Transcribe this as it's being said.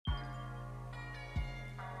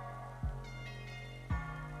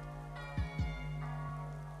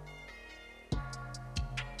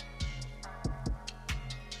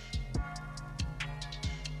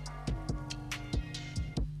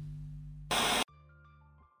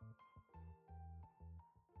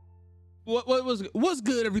What's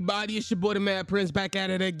good, everybody? It's your boy the Mad Prince back at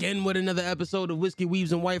it again with another episode of Whiskey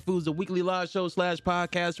Weaves and White Foods, a weekly live show /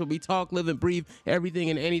 podcast where we talk, live, and breathe everything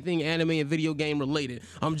and anything anime and video game related.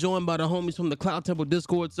 I'm joined by the homies from the Cloud Temple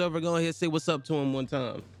Discord server. Go ahead and say what's up to them one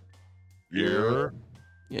time. Yeah.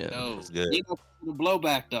 No, he don't the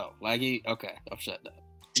blowback though. Like okay, I'm shut up.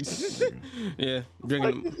 Yeah,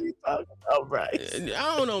 drinking. Oh, Bryce.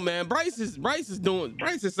 I don't know, man. Bryce is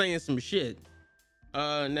saying some shit.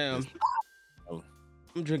 Now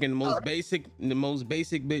I'm drinking the most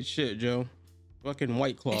basic bitch shit, Joe. Fucking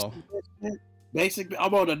White Claw. Basic.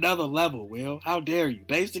 I'm on another level, Will. How dare you,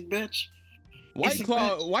 basic bitch?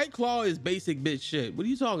 White Claw is basic bitch shit. What are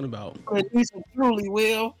you talking about? I'm Lisa Truly,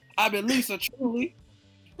 Will. I'm in Lisa Truly.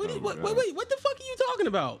 Wait, what the fuck are you talking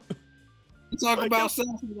about? You talking about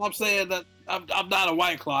something? I'm saying that I'm not a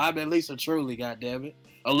White Claw. I'm at Lisa Truly. Goddammit.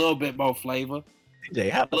 A little bit more flavor. DJ,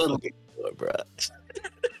 how a little bit more, bro.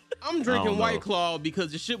 I'm drinking White Claw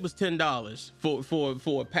because the shit was $10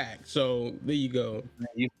 for a pack. So there you go. Man,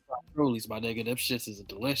 you Trulies, my nigga. Them shits is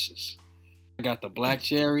delicious. I got the black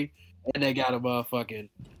cherry and they got a motherfucking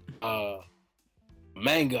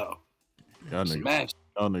mango. Y'all niggas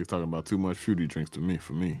talking about too much fruity drinks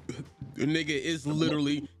for me. Nigga, it's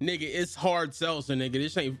hard seltzer, nigga.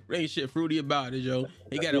 This ain't shit fruity about it, yo.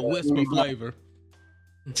 It got a whisper flavor.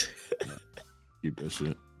 Keep that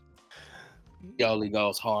shit. He only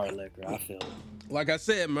goes hard liquor. I feel it. Like I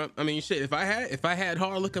said, I mean, shit. If I had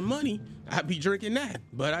hard liquor money, I'd be drinking that,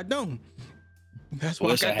 but I don't. That's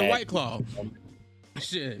why I got the White Claw.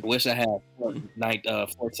 Shit. Wish I had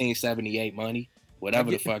 1478 money,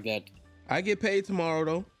 whatever the fuck that. I get paid tomorrow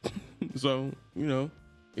though, so you know,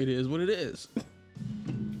 it is what it is.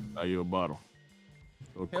 Buy you a bottle.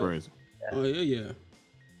 Go crazy. Oh yeah.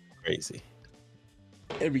 Crazy.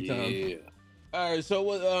 Every time. Yeah. All right, so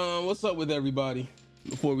what's up with everybody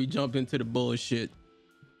before we jump into the bullshit?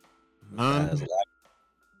 I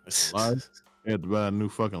had to buy a new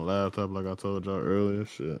fucking laptop like I told y'all earlier.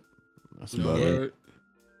 Shit. That's about it.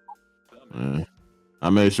 Man. I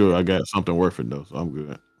made sure I got something worth it though, so I'm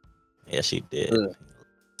good. Yeah, she did.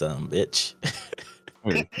 Dumb bitch.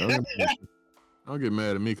 Hey, don't get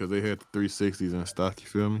mad at me because they had the 360s in stock, you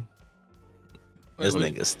feel me? This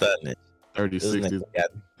nigga stunning. 3060s.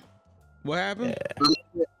 What happened?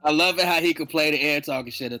 Yeah. I love it how he could play the air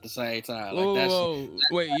talking shit at the same time. Like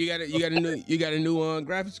Wait, you got a new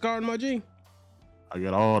graphics card, my G? I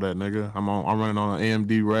got all that, nigga. I'm running on an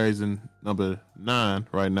AMD Ryzen number 9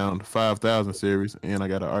 right now, the 5000 series, and I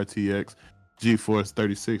got an RTX GeForce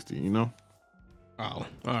 3060. You know? Oh, all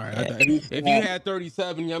right. I thought, if you had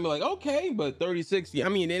 3070, I'm like, okay, but 3060, I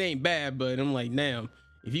mean, it ain't bad, but I'm like, damn.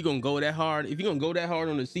 If you're gonna go that hard on the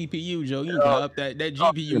CPU, Joe, you need to up that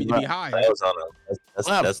GPU need to be higher. That's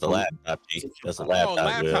the laptop, G. That's a laptop. Oh,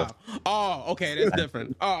 laptop. Oh, okay, that's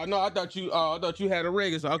different. Oh no, I thought you had a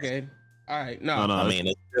rig. Okay, all right. No, I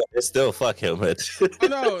mean, it's still fuck him, but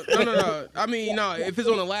no. I mean, no. If it's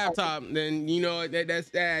on a laptop, then you know that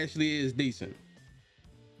actually is decent.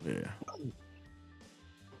 Yeah.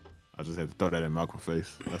 I just had to throw that in Malcolm's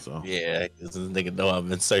face. That's all. Yeah, because this nigga know I've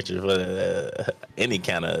been searching for any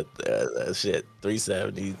kind of shit.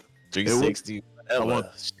 370, 360, whatever.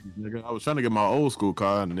 I was trying to get my old school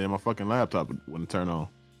car, and then my fucking laptop wouldn't turn on.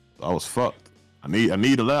 So I was fucked. I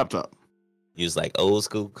need a laptop. Use like old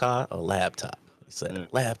school car or laptop? He said,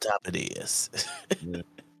 laptop it is. Yeah,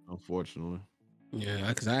 unfortunately. Yeah,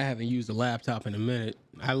 because I haven't used a laptop in a minute.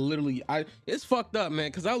 It's fucked up, man.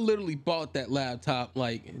 Because I literally bought that laptop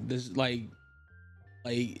like at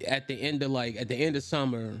the end of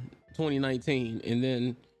summer 2019, and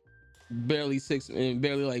then barely 6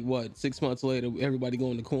 months later, everybody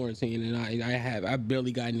going to quarantine, and I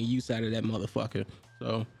barely got any use out of that motherfucker.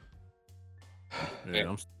 So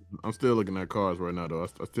yeah, I'm still looking at cars right now though. I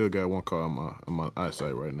still got one car on my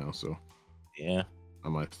eyesight right now, so yeah, I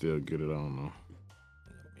might still get it. I don't know.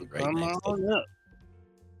 Right next up. Yeah,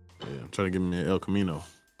 I'm trying to get me an El Camino.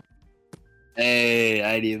 Hey,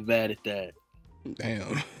 I ain't even mad at that.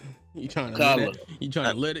 Damn, you trying to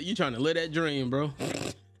live that dream, bro.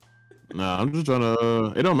 Nah, I'm just trying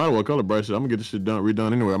to. It don't matter what color Bryce. I'm gonna get this shit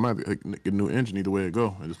redone anyway. I might get a new engine either way it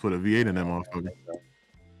go. I just put a V8 in that motherfucker.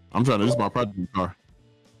 I'm trying to. This is my project car.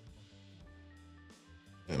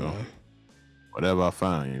 So, whatever I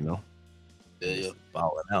find, you know. Yeah,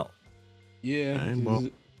 balling out. Yeah.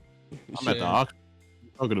 I'm at the auction.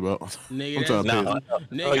 Talking about nigga,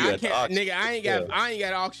 I ain't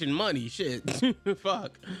got auction money. Shit.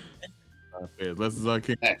 Fuck. As less as I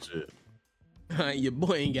can. Shit. Your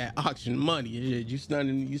boy ain't got auction money. Shit. You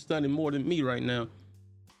stunning more than me right now.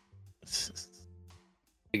 Nigga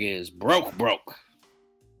is broke.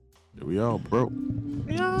 We all broke.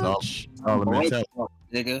 It's all the Broke, mentality.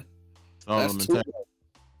 nigga. It's all That's the too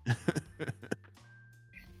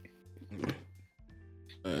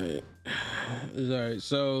mentality. All right.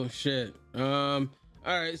 So shit. All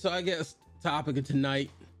right. So I guess topic of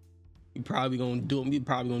tonight. We probably gonna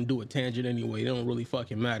do a tangent anyway. It don't really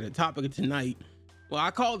fucking matter. Topic of tonight. Well,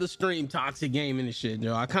 I call the stream toxic gaming and shit,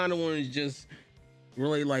 yo. I kind of wanted to just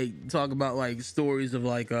really like talk about like stories of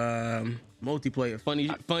like multiplayer,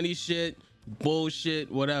 funny shit,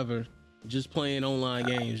 bullshit, whatever. Just playing online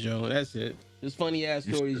games, yo. That's it. Just funny ass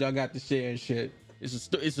stories y'all got to share and shit. It's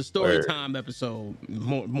a story time episode,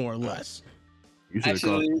 more or less. You should have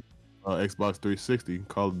called actually. Xbox 360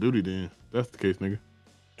 Call of Duty then. That's the case, nigga.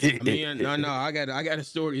 I mean, no, I got a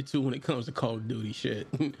story too when it comes to Call of Duty shit.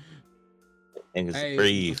 Niggas Hey,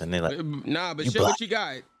 breathe and they like, nah, but you shit, black. what you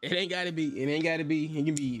got? It ain't gotta be. It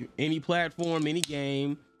can be any platform, any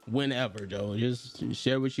game, whenever, Joe. Just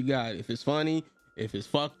share what you got. If it's funny, if it's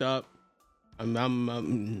fucked up,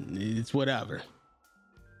 it's whatever.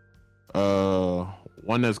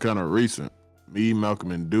 One that's kind of recent. Me,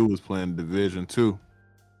 Malcolm, and Dew was playing Division 2,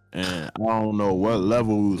 and I don't know what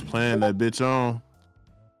level we was playing that bitch on,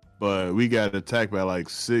 but we got attacked by like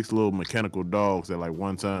 6 little mechanical dogs at like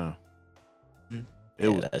one time. It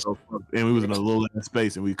was so fucked. And we was in a little ass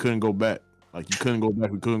space, and we couldn't go back. Like you couldn't go back,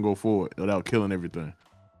 we couldn't go forward without killing everything.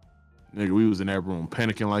 Nigga, we was in that room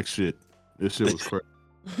panicking like shit. This shit was crazy.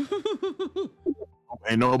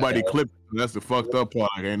 Ain't nobody clipped it. That's the fucked up part.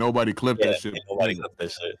 Like, ain't nobody clipped that shit. Nobody got that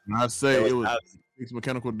shit. And I say it was 6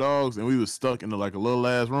 mechanical dogs, and we was stuck in like a little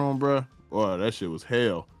ass room, bro. Boy, that shit was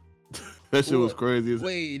hell. That shit was crazy.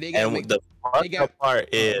 Wait, they got And the fucked up part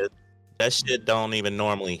is that shit don't even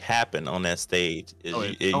normally happen on that stage.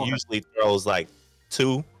 It usually throws like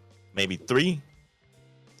 2, maybe 3.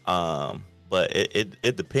 But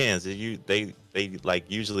it depends. They like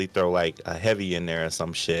usually throw like a heavy in there or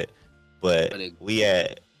some shit. But we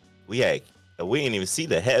didn't even see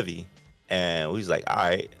the heavy, and we was like, all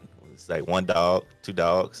right, it's like 1 dog, 2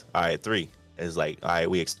 dogs, all right, 3. It's like, all right,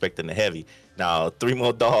 we expecting the heavy. Now 3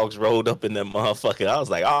 more dogs rolled up in that motherfucker. I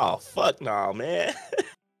was like, oh fuck no, man.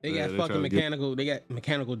 They got fucking mechanical. They got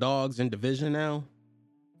mechanical dogs in Division now.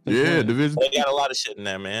 Yeah, Division. They got a lot of shit in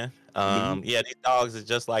there, man. Yeah, these dogs is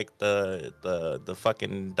just like the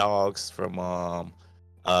fucking dogs from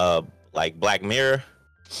like Black Mirror.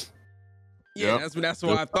 Yeah, that's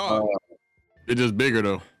what I thought. They're just bigger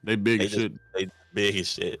though. They big as shit. They big as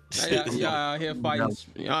shit. Y'all out here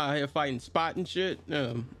fighting spot and shit.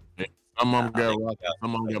 Some of them got rockets,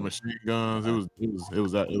 some of them got machine guns. It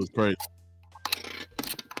was crazy.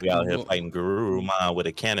 We out here fighting Garurumon with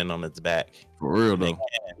a cannon on its back. For real though.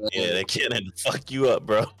 That cannon to fuck you up,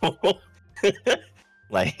 bro.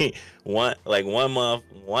 like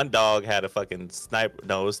one dog had a fucking sniper.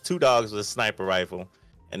 No, it was 2 dogs with a sniper rifle,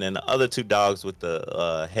 and then the other 2 dogs with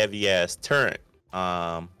the heavy ass turret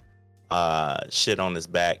shit on his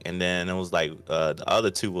back, and then it was like the other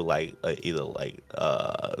 2 were like either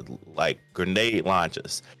like grenade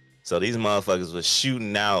launchers. So these motherfuckers was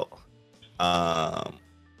shooting out.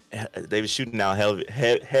 They were shooting out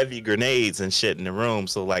heavy grenades and shit in the room.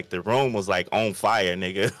 So like the room was like on fire,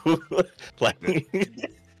 nigga. Like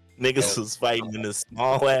niggas was fighting in this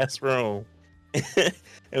small ass room, and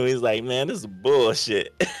we was like, man, this is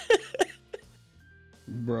bullshit.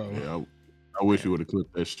 Bro. Yeah, I wish you would have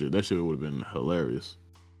clipped that shit. That shit would have been hilarious.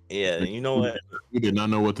 Yeah, you know what? We did not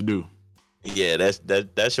know what to do. Yeah,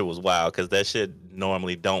 that shit was wild because that shit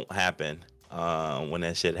normally don't happen when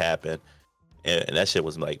that shit happened. And that shit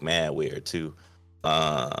was like mad weird too.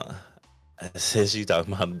 Since you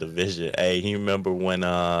talking about the Division, hey, you remember when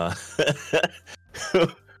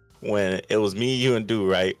when it was me, you, and Dew,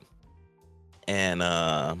 right? And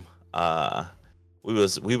we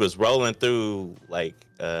was rolling through like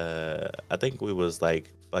I think we was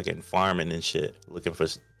like fucking farming and shit, looking for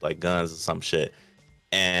like guns or some shit,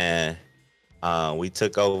 and we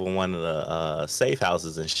took over one of the safe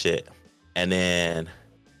houses and shit, and then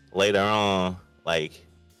later on, like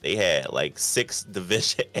they had like 6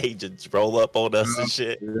 Division agents roll up on us and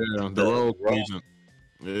shit. Yeah, the rogue agent.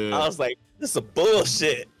 Yeah. I was like, this is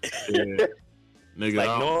bullshit. Yeah. Nigga,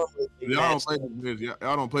 Like normally, y'all don't play Division.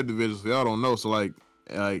 Y'all don't play Division, so y'all don't know. So like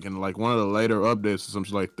in like one of the later updates or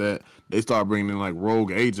something like that, they start bringing in like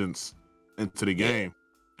rogue agents into the game.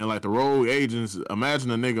 And like the rogue agents,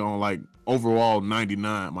 imagine a nigga on like overall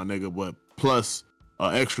 99, my nigga, but plus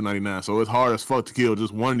extra 99. So it's hard as fuck to kill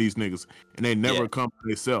just one of these niggas, and they never come to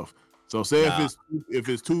themselves. So say if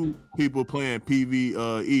it's 2 people playing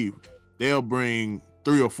PvE, they'll bring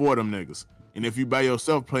 3 or 4 of them niggas. And if you by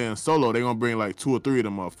yourself playing solo, they gonna bring like 2 or 3 of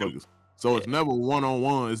them motherfuckers. So it's never one on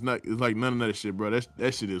one. It's like none of that shit, bro.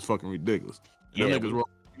 That shit is fucking ridiculous. Yeah, niggas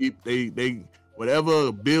they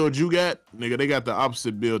whatever build you got, nigga, they got the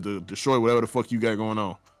opposite build to destroy whatever the fuck you got going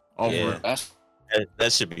on. Yeah.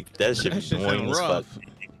 That should be annoying as fuck.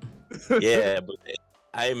 Yeah, but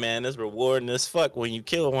hey man, it's rewarding as fuck when you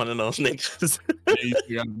kill one of those niggas.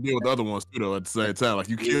 You got to deal with the other ones too, though. At the same time, like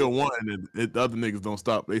you kill one, and the other niggas don't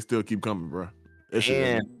stop. They still keep coming, bro. That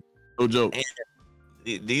shit, no joke.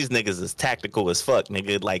 These niggas is tactical as fuck,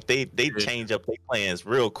 nigga. Like they change up their plans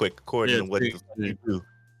real quick according to what the fuck you do.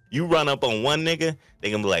 You run up on one nigga,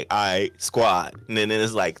 they gonna be like, all right, squad, and then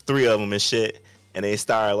there's like 3 of them and shit. And they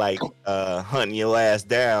start like hunting your ass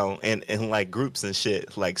down in like groups and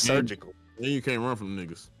shit, like surgical. Then you can't run from the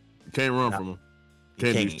niggas. You can't run from them.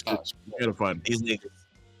 You can't fight these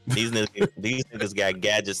niggas got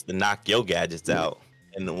gadgets to knock your gadgets out.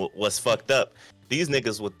 And what's fucked up? These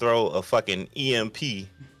niggas would throw a fucking EMP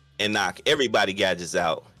and knock everybody gadgets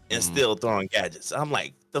out and still throwing gadgets. I'm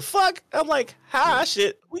like, the fuck? I'm like,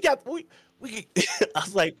 shit. We I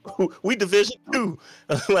was like, we Division 2.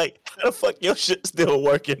 I was like, how the fuck your shit still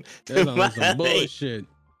working? That's some bullshit.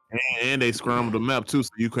 And they scrambled the map too, so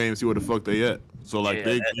you can't even see where the fuck they at. So like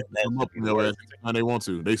they come up in their ass how they want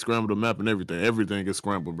to. They scramble the map and everything. Everything gets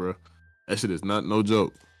scrambled, bro. That shit is no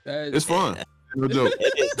joke. It's fun. No joke.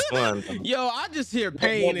 It is fun. Yo, I just hear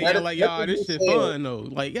pain and like, y'all, this shit fun though.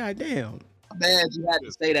 Like, goddamn. Man, you had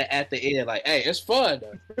to say that at the end, like, hey, it's fun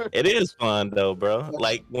though. It is fun though, bro.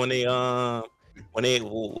 Like when they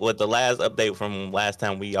with the last update from last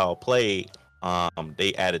time we all played,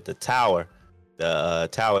 they added the tower. The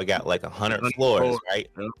tower got like 100 floors, right?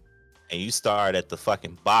 Yeah. And you start at the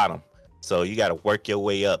fucking bottom, so you got to work your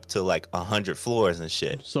way up to like 100 floors and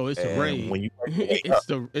shit. So it's a raid. When you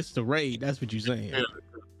it's the raid. That's what you're saying. Yeah,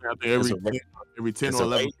 every 10 or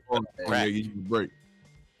 11 floors, they give you a break.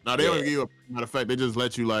 Now they don't give you a matter of fact. They just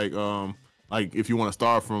let you like if you want to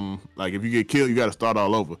start from like if you get killed, you got to start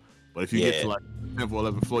all over. But if you get to like 10th or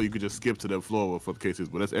 11th floor, you could just skip to that floor for the cases.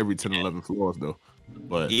 But that's every 10 or 11 floors though.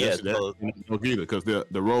 But that's no either because the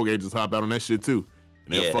rogue agents hop out on that shit too.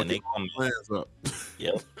 And they'll fuck your plans up.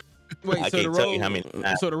 Yep. Wait, so the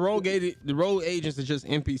rogue agents are just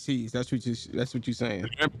NPCs. That's what you're saying.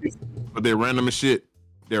 But they're random as shit.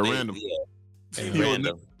 They're random. Yeah.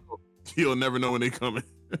 You'll never know when they coming.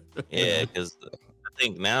 Yeah, because I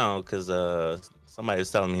think now somebody was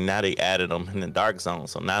telling me now they added them in the dark zone.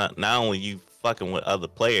 So not only you fucking with other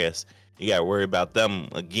players, you got to worry about them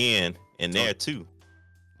again in there too.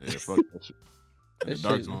 Yeah, fuck that shit. The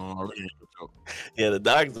dark zone already ain't no joke. Yeah, the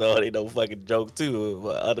dark zone ain't no fucking joke too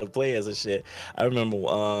with other players and shit. I remember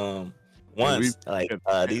once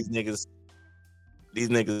these niggas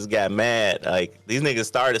got mad. Like these niggas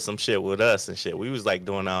started some shit with us and shit. We was like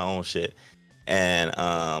doing our own shit. And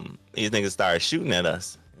these niggas started shooting at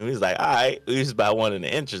us. And we was like, all right, we was about one of the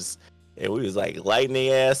entrances. And we was like lighting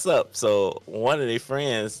their ass up. So one of their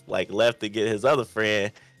friends like left to get his other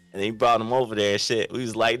friend. And he brought him over there and shit. We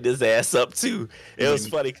was lighting his ass up too. It was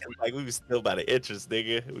funny because like we was still by the entrance,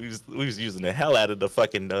 nigga. We was using the hell out of the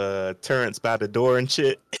fucking turrets by the door and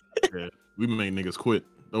shit. Yeah, we make niggas quit.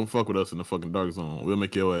 Don't fuck with us in the fucking dark zone. We'll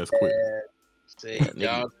make your ass quit. See,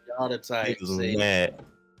 y'all the type. Niggas mad.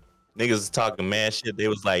 Niggas was talking mad shit. They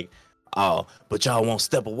was like, oh, but y'all won't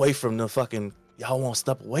step away from the fucking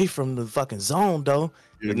zone though.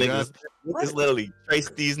 The niggas literally trace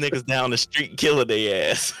these niggas down the street, killing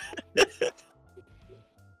their ass. The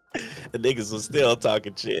niggas was still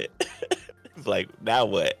talking shit. It's like, now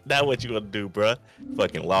what? Now what you gonna do, bruh?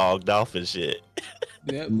 Fucking logged off and shit.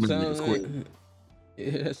 Yep, sounds like,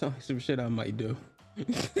 that sounds like some shit I might do.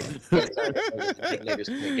 That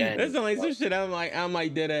sounds like some shit I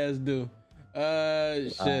might dead ass do.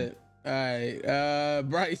 Shit. All right,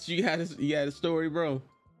 Bryce, you got a story, bro?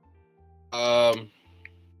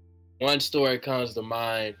 One story comes to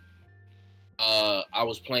mind. I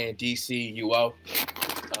was playing DC UO.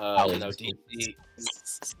 DC,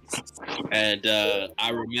 and I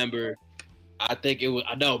remember. I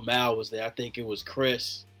know Mal was there. I think it was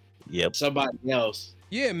Chris. Yep. Somebody else.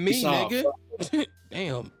 Yeah, me, nigga.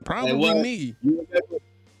 Damn, probably me. You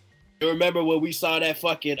remember when we saw that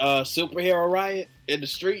fucking superhero riot in the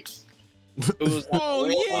streets? It was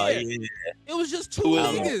It was just two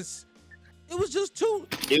niggas. It was just two.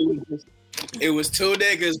 It was two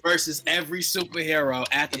niggas versus every superhero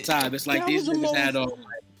at the time. It's like these niggas had on.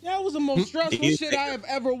 That was the most stressful shit I have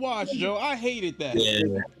ever watched, Joe. I hated that.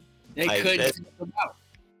 Yeah. They couldn't get them out.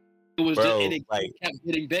 It was it kept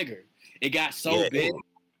getting bigger. It got so big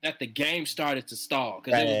that the game started to stall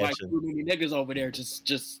because it was like too many niggas over there just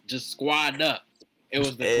squadding up. It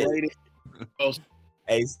was the greatest.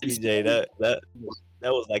 Hey, CJ,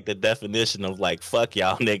 that was like the definition of like fuck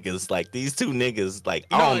y'all niggas. Like these two niggas, like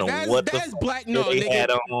I don't know what that's the black. fuck No, they nigga. had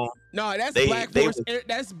on. No, that's They- Black they Force. was-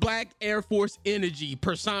 That's Black Air Force energy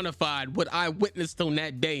personified. What I witnessed on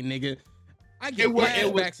that day, nigga. I get It was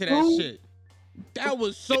flashbacks to that two- shit. That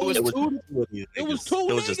was so. It was two. It was two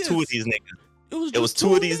It was just two of niggas. these niggas. It was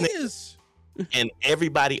two of these niggas. And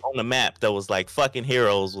everybody on the map that was like fucking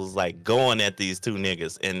heroes was like going at these two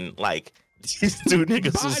niggas, and like these two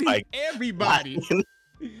niggas was Bodied like everybody.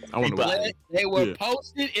 I want to. They were Yeah.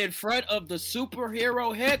 posted in front of the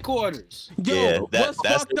superhero headquarters. Yo, yeah, what's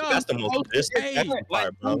fucked up? that's the most disrespectful Hey,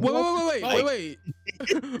 part, bro. Wait.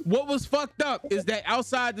 What was fucked up is that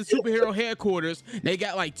outside the superhero headquarters, they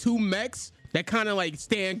got like two mechs that kind of like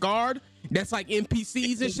stand guard. That's like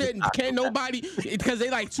NPCs and shit. And can't nobody, because they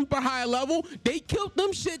like super high level. They killed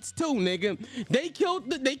them shits too, nigga. They killed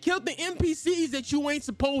the NPCs that you ain't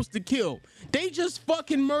supposed to kill. They just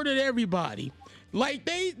fucking murdered everybody. Like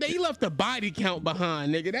they left a body count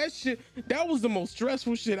behind, nigga. That was the most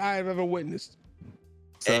stressful shit I have ever witnessed.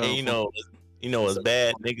 And you know it's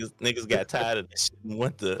bad. Niggas got tired of this shit and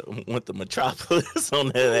went to Metropolis on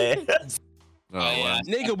their ass. Oh, wow.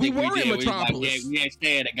 Nigga, we were in Metropolis. We ain't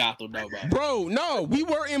staying at Gotham no more. Bro, no, we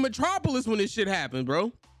were in Metropolis when this shit happened,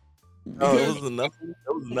 bro. Oh, it was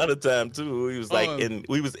another time too. We was like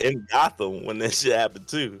we was in Gotham when that shit happened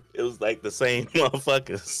too. It was like the same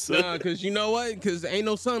motherfuckers. Nah, cause you know what? Cause ain't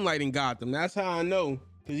no sunlight in Gotham. That's how I know.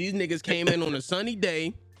 Cause these niggas came in on a sunny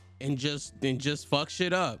day and just fuck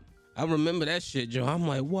shit up. I remember that shit, Joe. I'm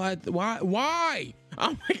like, what? Why?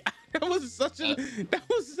 I'm like, that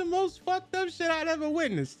was the most fucked up shit I'd ever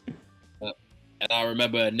witnessed. And I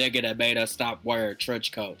remember a nigga that made us stop wearing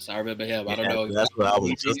trench coats. I remember him. I don't know. That's what I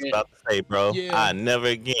was just about to say, bro. Yeah. I never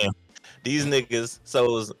again. These niggas. So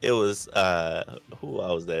it was who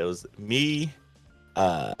I was there. It was me.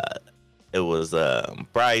 It was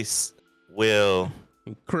Bryce, Will,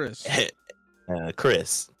 Chris.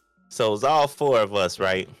 Chris. So it was all four of us,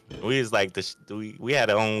 right? We was like we had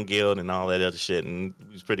our own guild and all that other shit, and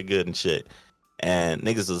we was pretty good and shit. And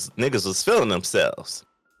niggas was feeling themselves.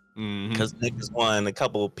 Because niggas won a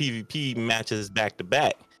couple of PvP matches back to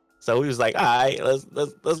back. So we was like, all right,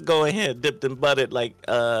 let's go ahead, dipped and butted, like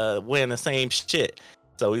wearing the same shit.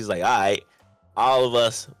 So he's like, all right, all of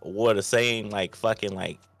us wore the same like fucking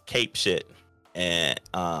like cape shit. And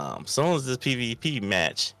soon as this PvP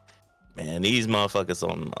match, man, these motherfuckers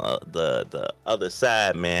on the other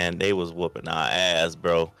side, man, they was whooping our ass,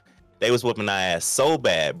 bro. They was whooping our ass so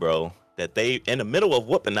bad, bro, that they in the middle of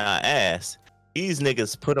whooping our ass, these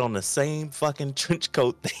niggas put on the same fucking trench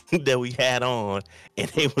coat thing that we had on, and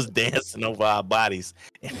they was dancing over our bodies.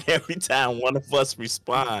 And every time one of us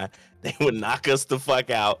respond, they would knock us the fuck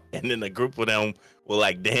out, and then a group of them would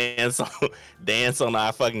like dance on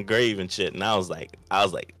our fucking grave and shit. And I was like,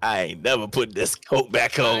 I ain't never put this coat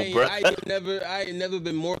back on, bro. I ain't never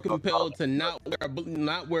been more compelled to not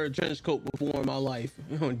wear a trench coat before in my life,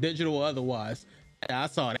 digital or otherwise. And I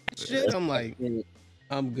saw that shit. I'm like,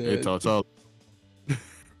 I'm good. They talk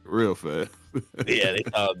real fast. Yeah, they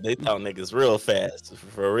thought niggas real fast,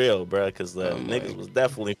 for real, bro. Because niggas was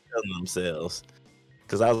definitely feeling themselves.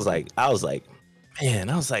 Because I was like, man,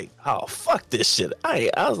 oh fuck this shit. I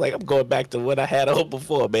was like, I'm going back to what I had on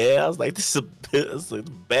before, man. I was like, this is a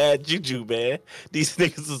bad juju, man. These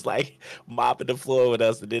niggas was like mopping the floor with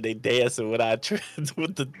us, and then they dancing with our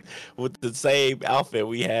with the same outfit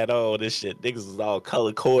we had on. This shit, niggas was all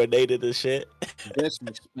color coordinated and shit.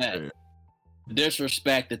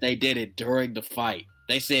 Disrespect that they did it during the fight.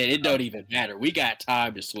 They said it don't even matter. We got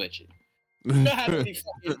time to switch it. You know how many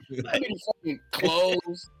fucking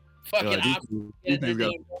clothes, fucking options.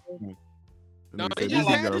 No, they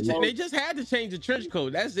just had to change the trench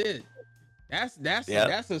coat. That's it. That's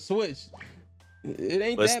a switch. It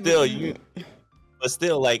ain't But that still, But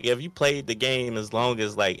still, like, if you played the game as long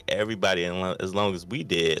as like everybody and as long as we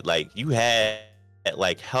did, like you had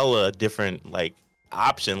like hella different like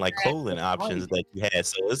clothing options that you had.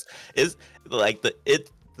 So it's like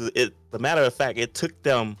the matter of fact, it took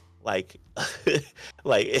them like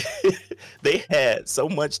like they had so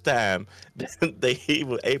much time that they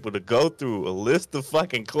were able to go through a list of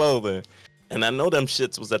fucking clothing. And I know them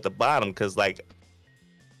shits was at the bottom because like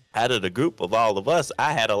out of the group of all of us,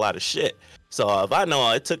 I had a lot of shit. So if I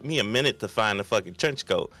know it took me a minute to find the fucking trench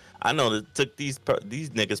coat, I know that it took these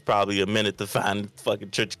niggas probably a minute to find the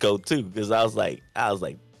fucking trench coat too. Because I was like,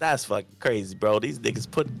 that's fucking crazy, bro. These niggas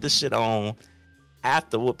put this shit on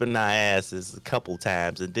after whooping our asses a couple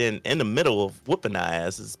times, and then in the middle of whooping our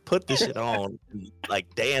asses, put this shit on,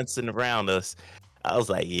 like dancing around us. I was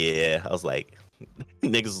like,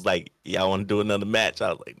 niggas was like, y'all want to do another match?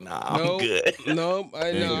 I was like, nah, I'm good.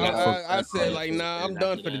 I said like, nah, I'm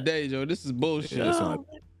done for the day, Joe. This is bullshit. Yeah,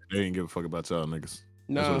 they didn't give a fuck about y'all niggas.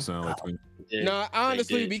 That's what it sounded like to me. No,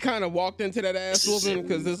 honestly, we kind of walked into that ass whooping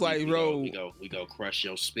because it's like, bro, we go crush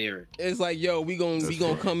your spirit. It's like, yo, we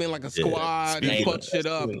gonna come in like a squad and fuck shit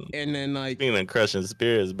up, and then like speaking of crushing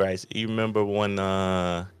spirits, Bryce, you remember when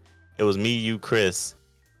it was me, you, Chris,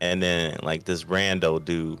 and then like this rando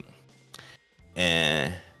dude,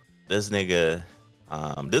 and this nigga,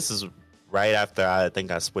 this is right after I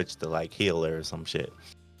think I switched to like healer or some shit.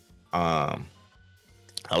 I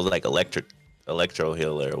was like electro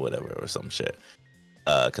healer or whatever or some shit,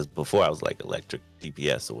 because before I was like electric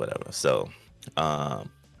DPS or whatever. So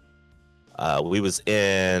we was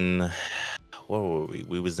in, where were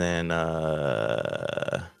we was in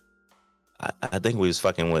I think we was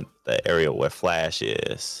fucking with the area where Flash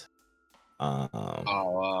is.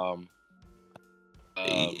 Yeah,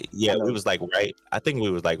 we was like right, I think we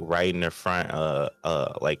was like right in the front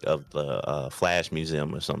like of the Flash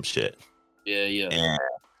Museum or some shit. Yeah.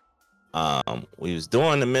 And we was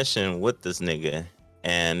doing the mission with this nigga,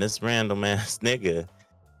 and this random ass nigga,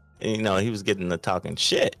 you know, he was getting to talking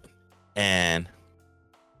shit, and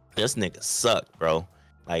this nigga sucked, bro.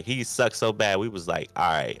 Like, he sucked so bad, we was like,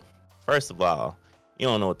 all right, first of all, you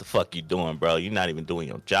don't know what the fuck you doing, bro. You're not even doing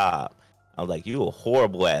your job. I was like, you a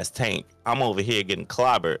horrible ass tank. I'm over here getting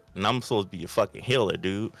clobbered, and I'm supposed to be a fucking healer,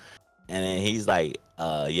 dude. And then he's like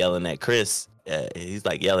yelling at Chris. He's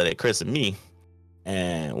like yelling at Chris and me.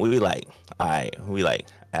 And we like, all right, we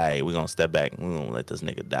gonna step back. We gonna let this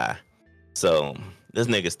nigga die. So this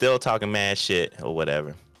nigga still talking mad shit or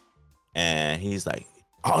whatever. And he's like,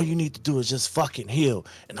 all you need to do is just fucking heal.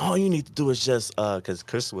 And all you need to do is just, cause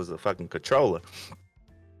Chris was a fucking controller.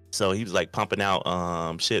 So he was like pumping out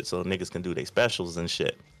shit so niggas can do their specials and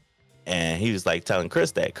shit. And he was like telling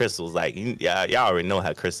Chris that. Chris was like, yeah, y'all already know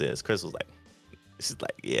how Chris is. Chris was like, she's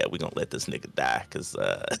like, yeah, we gonna let this nigga die because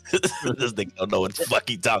this nigga don't know what the fuck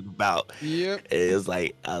he talking about. Yep. And it was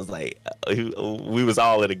like, I was like, we was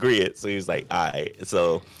all in agreement. So he was like, all right.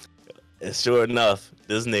 So sure enough,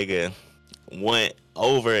 this nigga went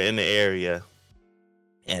over in the area,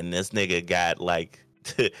 and this nigga got like,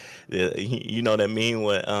 you know what I mean?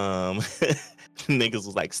 What niggas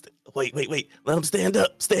was like, wait, let him stand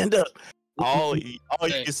up. All you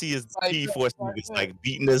can see is the G-Force niggas like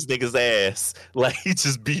beating this nigga's ass. Like, he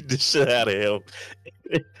just beating the shit out of him.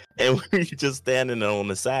 And we just standing on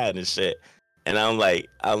the side and shit. And I'm like,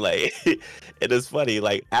 it is funny.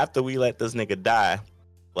 Like, after we let this nigga die,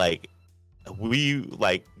 like, we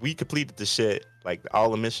completed the shit, like all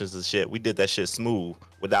the missions and shit. We did that shit smooth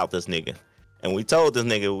without this nigga. And we told this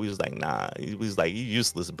nigga, we was like, nah. He was like, you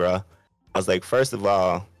useless, bro. I was like, first of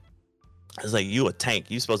all, I was like, you a tank.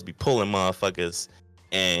 You supposed to be pulling motherfuckers,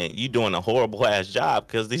 and you doing a horrible ass job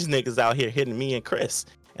because these niggas out here hitting me and Chris.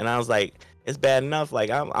 And I was like, it's bad enough. Like,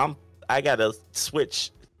 I gotta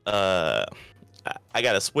switch. I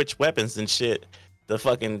gotta switch weapons and shit to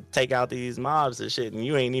fucking take out these mobs and shit, and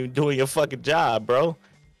you ain't even doing your fucking job, bro.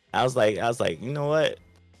 I was like, you know what?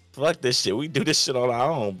 Fuck this shit. We do this shit on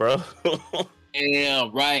our own, bro.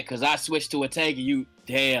 Damn, right? Because I switched to a tank, and you,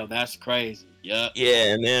 damn, that's crazy. Yep.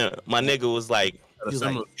 Yeah, and then my nigga was like,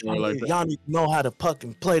 y'all need to know how to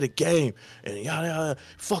fucking play the game, and y'all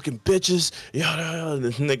fucking bitches. Y'all,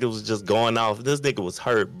 this nigga was just going off. This nigga was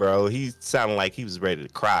hurt, bro. He sounded like he was ready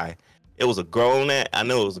to cry. It was a grown ass. I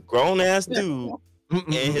know it was a grown ass dude.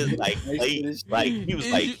 And his like late, like he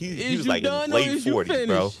was like he was like in his late 40s,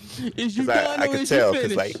 bro. I could tell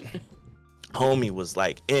because like homie was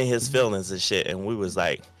like in his feelings and shit, and we was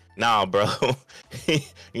like, nah, bro,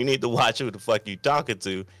 you need to watch who the fuck you talking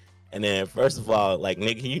to. And then first of all, like,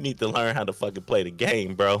 nigga, you need to learn how to fucking play the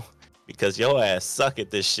game, bro, because your ass suck at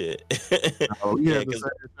this shit. Oh, we had the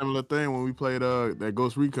same similar thing when we played that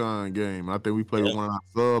Ghost Recon game. I think we played with one of our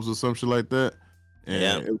subs or some shit like that.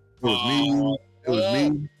 And it was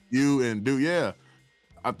me, you, and Dude. Yeah,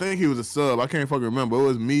 I think he was a sub. I can't fucking remember. It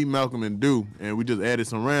was me, Malcolm, and Dude, and we just added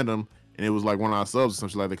some random, and it was like one of our subs or some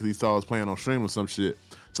shit like that because he saw us playing on stream or some shit.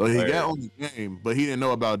 So he got on the game, but he didn't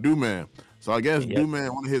know about Do-Man. So I guess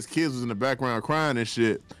Do-Man, one of his kids was in the background crying and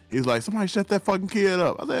shit. He's like, somebody shut that fucking kid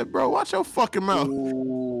up. I said, bro, watch your fucking mouth.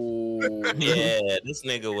 Yeah, this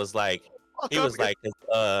nigga was like, he was like,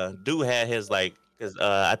 Dude had his like, because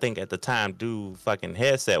I think at the time Dude fucking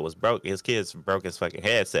headset was broke. His kids broke his fucking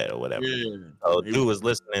headset or whatever. Yeah. So Dude was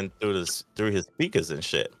listening through his speakers and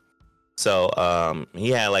shit. So he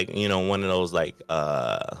had like, you know, one of those like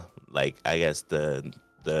I guess the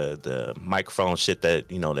microphone shit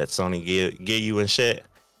that, you know, that Sony give you and shit.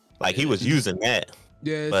 Like, he was using that.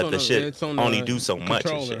 Yeah, it's but on the shit it's on only the do so much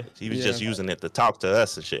and controller. shit. He was just using it to talk to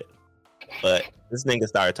us and shit. But this nigga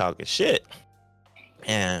started talking shit,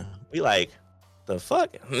 and we like, the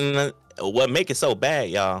fuck? What make it so bad,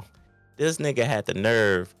 y'all? This nigga had the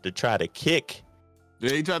nerve to try to kick.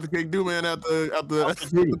 Yeah, he tried to kick Do-Man out the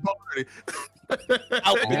party.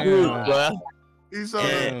 Out the group, bro.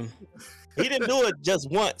 He didn't do it just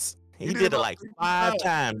once. He did it like 5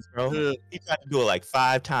 times, bro. Yeah. He tried to do it like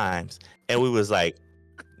 5 times. And we was like,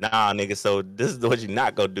 nah, nigga, so this is what you're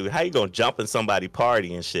not gonna do. How you gonna jump in somebody's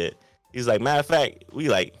party and shit? He's like, matter of fact,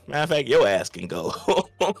 your ass can go.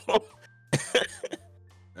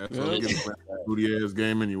 That's what he gets a booty ass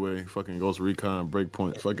game anyway. Fucking Ghost Recon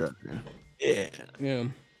Breakpoint. Fuck out there. Yeah. Yeah.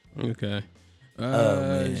 Okay.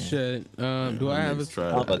 Man. Shit. Do I have a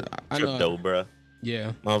I know, though, bro.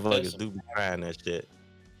 Yeah. Motherfuckers do be trying that shit.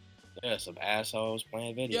 Yeah, some assholes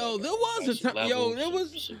playing video. Yo, there was a time. Yo, there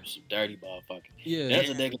was some dirty motherfucker. Yeah. There's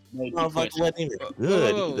a nigga. This motherfucker wasn't even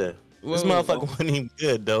good either. This motherfucker wasn't even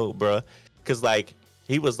good though, bro. Cause like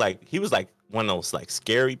he was like one of those like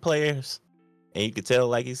scary players, and you could tell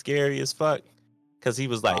like he's scary as fuck. Cause he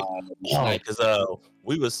was like,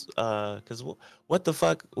 we was cause what the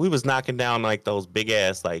fuck, we was knocking down like those big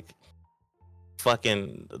ass like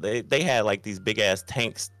fucking they had like these big ass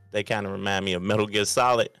tanks. They kind of remind me of Metal Gear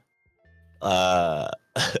Solid. The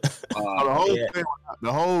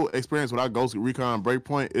whole experience without Ghost Recon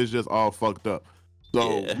Breakpoint is just all fucked up.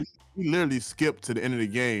 So we literally skipped to the end of the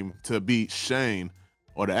game to beat Shane,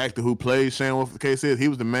 or the actor who plays Shane. What the case is, he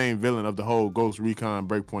was the main villain of the whole Ghost Recon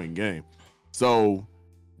Breakpoint game. So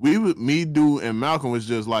me, Dude, and Malcolm was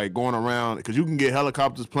just like going around because you can get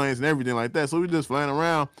helicopters, planes, and everything like that. So we just flying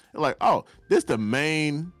around and like, oh, this the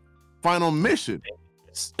main final mission.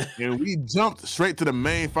 And we jumped straight to the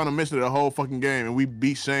main final mission of the whole fucking game, and we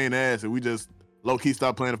beat Shane ass, and we just low key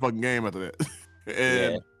stopped playing the fucking game after that.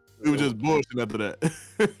 And we were just bullshitting after that.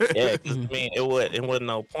 Yeah, because I mean, it wasn't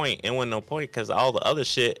no point. It wasn't no point because all the other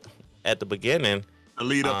shit at the beginning,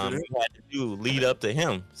 lead up to him. We had to do lead up to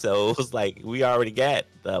him. So it was like we already got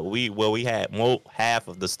we had half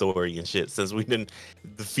of the story and shit. Since we didn't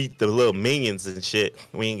defeat the little minions and shit,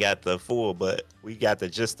 we ain't got the full, but we got the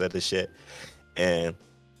gist of the shit. And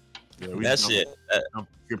that shit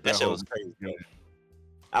was crazy.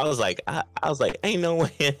 I was like, ain't no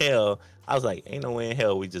way in hell. Ain't no way in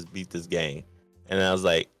hell we just beat this game. And I was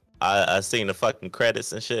like, I seen the fucking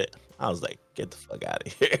credits and shit. I was like, get the fuck out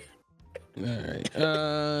of here. All right.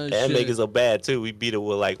 That make it so bad too. We beat it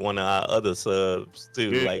with like one of our other subs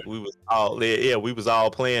too. Yeah. Like we was all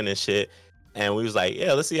playing and shit. And we was like,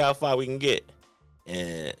 yeah, let's see how far we can get.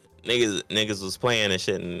 And niggas was playing and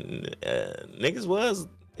shit, and niggas was,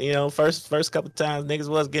 first couple times niggas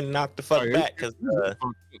was getting knocked the fuck back because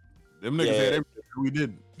them niggas had everything we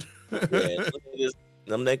did.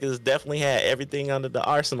 Them niggas definitely had everything under the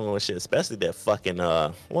arsenal and shit, especially that fucking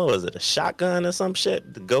what was it, a shotgun or some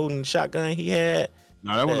shit, the golden shotgun he had.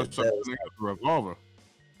 No, that was a revolver.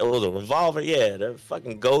 It was a revolver, yeah, that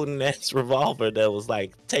fucking golden ass revolver that was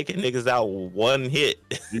like taking niggas out with one hit.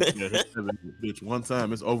 Bitch, one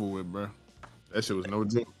time it's over with, bro. That shit was no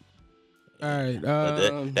joke. All right,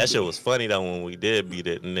 that shit was funny though when we did beat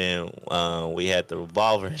it, and then we had the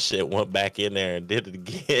revolver and shit, went back in there and did it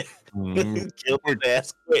again. Mm-hmm. Killed his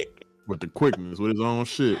ass quick with the quickness, with his own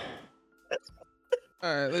shit.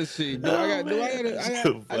 All right, let's see. I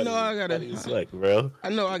know I gotta. Like, bro. I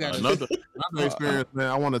know I got another experience, man.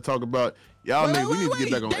 I want to talk about y'all niggas. We need to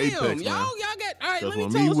get back on Apex, man. Y'all got. All right, let me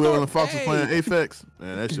when tell me, Will, and Fox was playing Apex,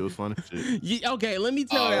 man, that shit was funny. Shit. Okay, let me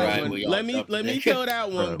tell that one. Let me tell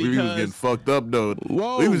that one because we was getting fucked up though.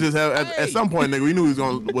 Whoa, we was just at some point, nigga. We knew we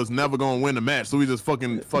was never gonna win the match, so we just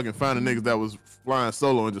fucking finding niggas that was flying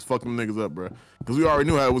solo and just fucking them niggas up, bro. Because we already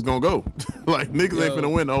knew how it was gonna go. Like niggas ain't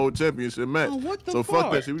finna win the whole championship match. So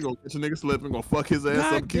fuck that shit. We gonna catch a nigga slipping, gonna fuck his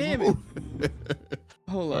ass up. Damn it.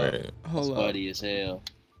 Hold up. Funny as hell.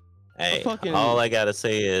 Hey, all I gotta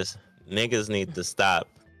say is niggas need to stop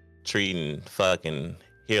treating fucking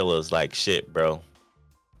healers like shit, bro.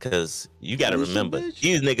 Cause you gotta remember,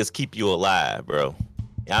 these niggas keep you alive, bro.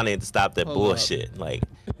 Y'all need to stop that bullshit. Like,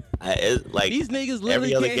 these niggas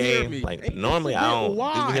every other can't hear me. game. Like normally I don't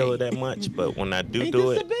do healer that much, but when I do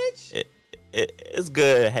it's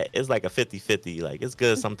good. It's like a 50-50. Like it's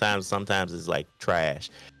good sometimes. Sometimes it's like trash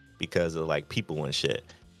because of like people and shit.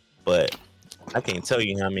 But I can't tell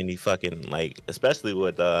you how many fucking like, especially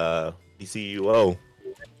with BCUO,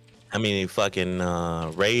 how many fucking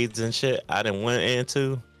raids and shit I done went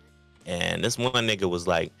into, and this one nigga was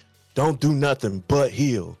like, "Don't do nothing but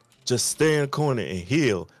heal. Just stay in the corner and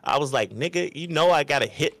heal." I was like, "Nigga,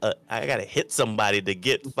 I gotta hit somebody to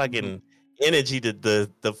get fucking energy to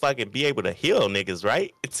fucking be able to heal niggas,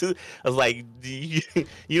 right? I was like, you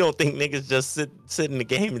don't think niggas just sit in the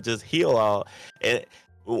game and just heal all? And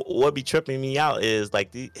what be tripping me out is like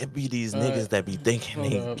it be these niggas that be thinking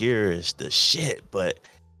they gear is the shit, but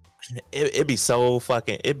it'd be so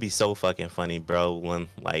fucking funny, bro. When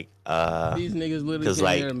like these niggas literally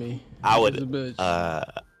can't hear me.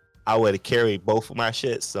 I would carry both of my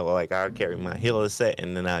shit, so like I would carry my healer set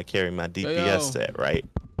and then I carry my DPS set, right?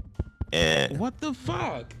 And what the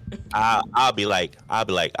fuck? I'll be like, all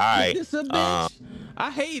right. This a bitch?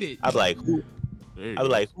 I hate it. I'll be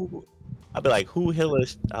like, who healer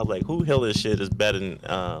shit is better than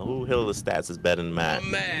who healer stats is better than mine?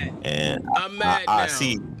 I'm mad. And I'm mad now. I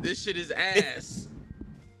see this shit is ass.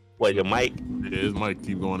 What, your mic? Yeah, his mic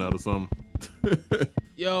keep going out or something.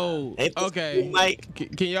 Yo, okay. Mike,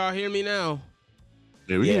 can y'all hear me now?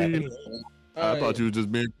 Yeah, we can hear you. I thought you were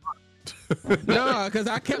just being. No, because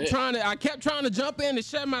I kept trying to jump in and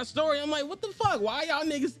share my story. I'm like, what the fuck? Why y'all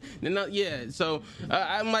niggas? Yeah. So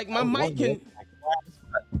I'm like, my mic can.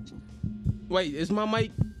 Wait, is my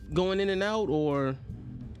mic going in and out or?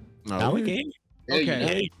 No, we can.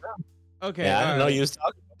 Okay. Okay. Yeah, I didn't know you was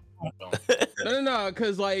talking. No,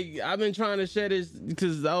 because like I've been trying to share this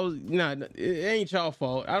because I was it ain't y'all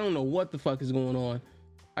fault. I don't know what the fuck is going on.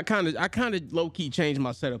 I kind of low key changed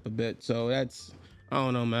my setup a bit, so that's I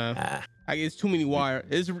don't know, man. I guess too many wires.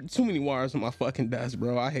 It's too many wires on my fucking desk,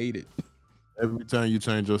 bro. I hate it. Every time you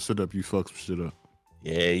change your setup, you fuck some shit up.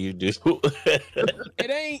 Yeah, you do.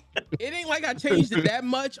 It ain't like I changed it that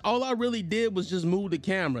much. All I really did was just move the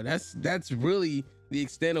camera. That's really the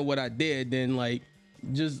extent of what I did. Then like.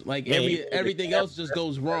 Just like everything else just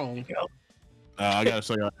goes wrong. I gotta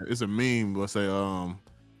show you. It's a meme. Let's say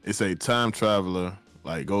it's a time traveler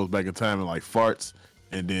like goes back in time and like farts,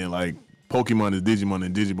 and then like Pokemon is Digimon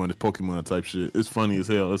and Digimon is Pokemon type shit. It's funny as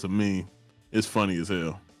hell. It's a meme. It's funny as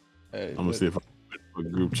hell. I'm gonna see if I can put a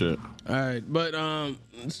group chat. All right, but the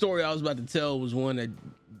story I was about to tell was one that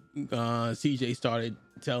CJ started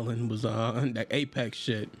telling was that Apex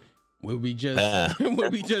shit. Where we just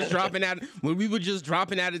dropping out of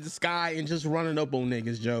the sky and just running up on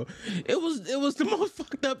niggas, Joe. It was the most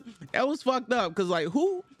fucked up. That was fucked up because like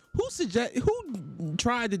who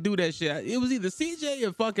tried to do that shit? It was either CJ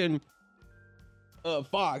or fucking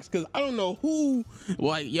Fox, because I don't know who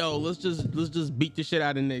like yo let's just beat the shit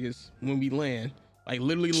out of niggas when we land, like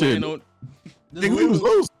literally land on. We was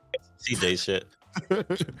losing. CJ shit.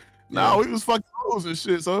 No, we was fucking hoes and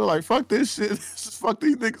shit. So like, fuck this shit. Just fuck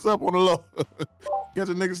these niggas up on the low. Get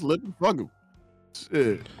the niggas slipping, fuck them.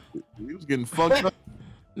 Shit, we was getting fucked up.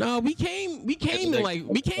 No, we came in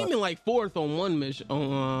like fourth on one mission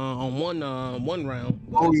on one round.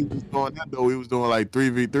 Oh, he was doing that though. We was doing like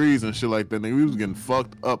 3v3s and shit like that. Nigga, we was getting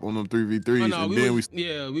fucked up on them 3v3s. Oh, no, we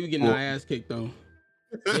were getting our ass kicked though.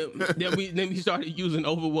 then we started using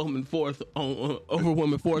overwhelming force on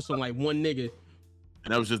like one nigga.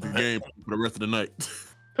 And that was just the game for the rest of the night.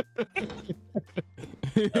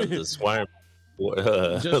 Just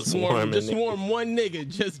swarm one nigga.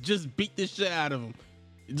 Just beat the shit out of him.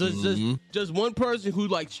 Just one person who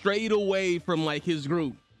like strayed away from like his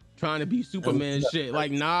group, trying to be Superman shit.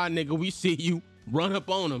 Like, nah, nigga, we see you. Run up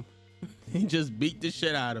on him and just beat the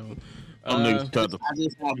shit out of him. I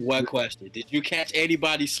just have one question. Did you catch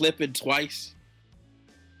anybody slipping twice?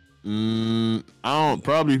 I don't.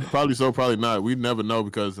 Probably so. Probably not. We never know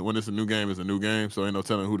because when it's a new game, it's a new game. So ain't no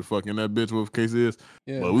telling who the fuck in that bitch what the case is.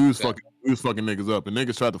 Yeah. But we was fucking niggas up, and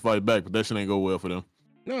niggas tried to fight back, but that shit ain't go well for them.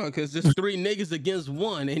 No, because there's 3 niggas against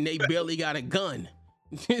 1, and they barely got a gun.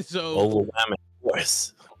 So overwhelming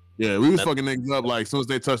force. Yeah, we was fucking niggas up like as soon as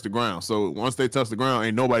they touched the ground. So once they touch the ground,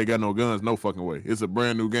 ain't nobody got no guns, no fucking way. It's a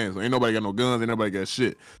brand new game, so ain't nobody got no guns, ain't nobody got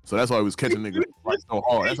shit. So that's why we was catching niggas like so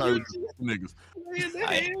hard. That's how we was catching niggas.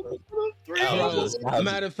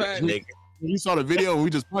 Matter of fact, you saw the video and we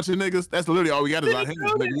just punching niggas. That's literally all we got is our hands.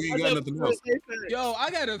 Nigga. We ain't got nothing else. Yo,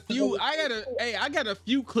 I got a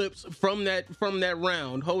few clips from that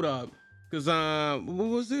round. Hold up, cause what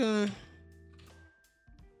was it?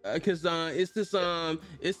 Cause it's this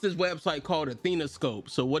website called Athenascope.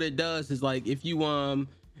 So what it does is like if you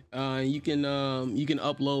you can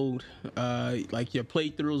upload like your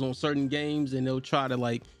playthroughs on certain games, and they'll try to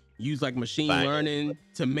like use like machine learning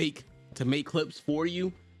to make clips for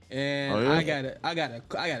you. And I got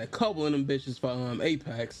a couple of them bitches for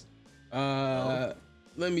Apex.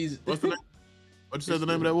 Let me. What's the name? What you said the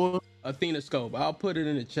name of that was? Athenascope. I'll put it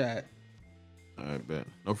in the chat. All right, bet.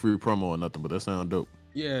 No free promo or nothing, but that sound dope.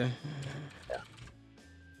 Yeah.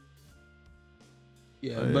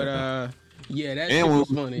 But that shit was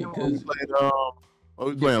funny because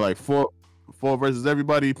we playing like four 4 versus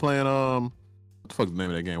everybody playing what the fuck's the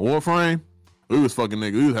name of that game? Warframe. We was fucking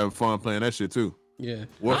niggas. We was having fun playing that shit too. Yeah,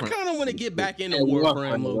 Warframe. I kind of want to get back into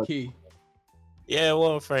Warframe low key. Yeah,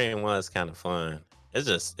 Warframe was kind of fun. It's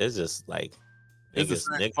just like niggas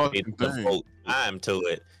need to devote time to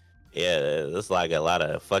it. Yeah, it's like a lot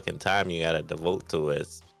of fucking time you gotta devote to it,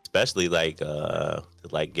 especially like to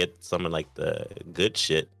like get some of like the good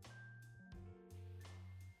shit.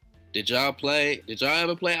 Did y'all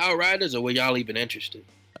ever play Outriders, or were y'all even interested?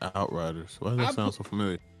 Outriders. Why does that sound so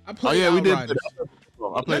familiar? I played Outriders.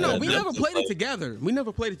 We did. We never played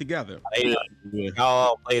it together.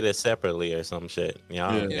 Y'all played it separately or some shit.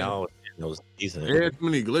 Y'all it was decent. Yeah, too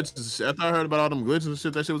many glitches. After I heard about all them glitches and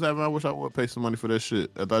shit that shit was happening, I wish I would pay some money for that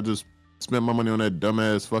shit. After I just spent my money on that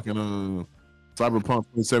dumbass fucking Cyberpunk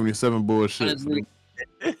 2077 bullshit.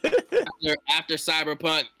 After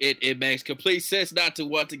Cyberpunk, it makes complete sense not to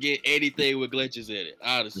want to get anything with glitches in it.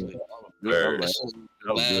 Honestly,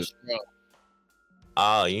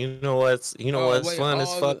 Oh, you know what's fun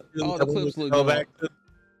as fuck? All the clips look good.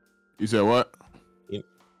 You said what?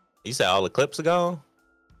 You said all the clips are gone?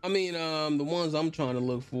 I mean, the ones I'm trying to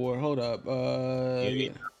look for. Hold up. Yeah.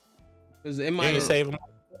 Cause it might save them.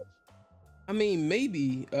 I mean,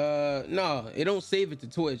 maybe. No, it don't save it to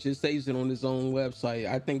Twitch. It saves it on its own website.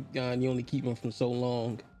 I think you only keep them from so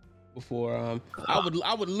long before. I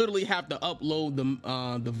would literally have to upload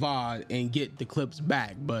the VOD and get the clips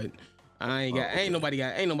back, but ain't nobody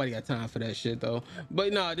got time for that shit though.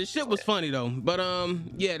 But no, this shit was funny though. But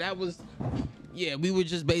we were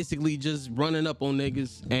just basically just running up on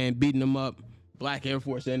niggas and beating them up. Black Air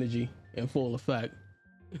Force energy in full effect.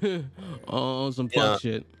 On some fuck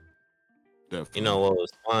shit. Definitely. You know what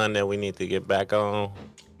was fun that we need to get back on?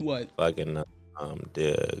 What? Fucking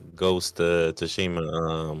the Ghost of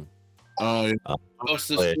Tsushima.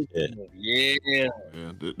 Ghost of Tsushima. Yeah.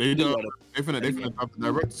 They finna drop the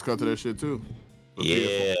director's cut to that shit too.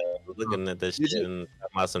 Yeah, looking at that shit and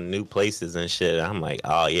talking about some new places and shit. I'm like,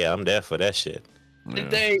 oh yeah, I'm there for that shit.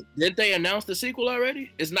 Did they announce the sequel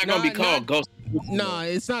already? It's not gonna be called Ghost. Nah,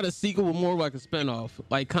 it's not a sequel, but more like a spinoff.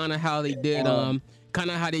 Like kind of how they did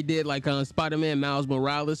like Spider-Man Miles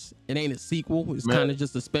Morales. It ain't a sequel. It's kind of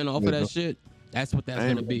just a spinoff of that shit. That's what that's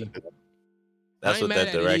gonna be. That's what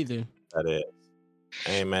that director that is.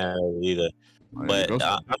 I ain't mad at it either. But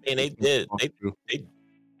I mean, they did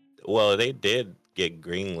get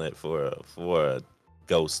greenlit for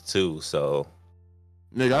Ghost 2. So,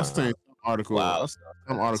 nigga, I seen some article. Last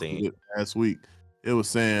week. It was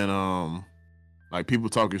saying like people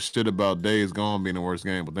talking shit about Days Gone being the worst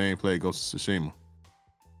game, but they ain't played Ghost of Tsushima.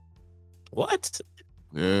 What?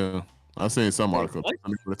 Yeah, I seen some article.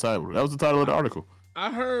 The title. That was the title of the article. I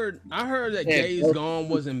heard that Days Gone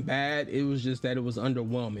wasn't bad. It was just that it was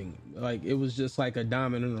underwhelming. Like it was just like a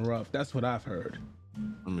diamond in the rough. That's what I've heard.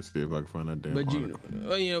 Let me see if I can find that damn article.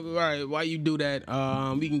 All right. While you do that,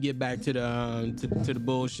 we can get back to the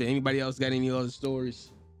bullshit. Anybody else got any other stories?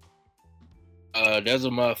 There's a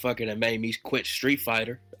motherfucker that made me quit Street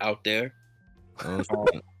Fighter out there.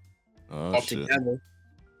 Altogether.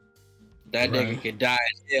 That nigga can die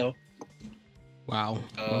as hell. Wow.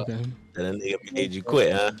 Okay. That nigga made you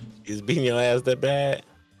quit, huh? He's beating your ass that bad?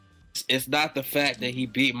 It's not the fact that he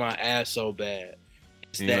beat my ass so bad.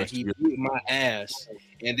 It's that he beat my ass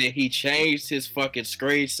and then he changed his fucking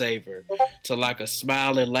screensaver to like a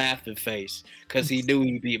smiling, laughing face because he knew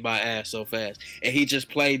he beat my ass so fast. And he just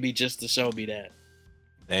played me just to show me that.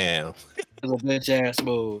 Damn. That's a bitch ass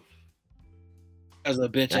move. That's a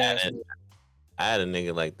bitch ass move. I had a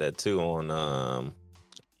nigga like that too on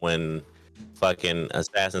when fucking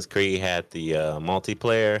Assassin's Creed had the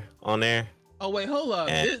multiplayer on there. Oh wait, hold up.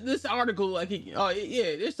 This article,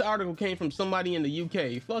 this article came from somebody in the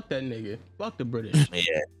UK. Fuck that nigga. Fuck the British.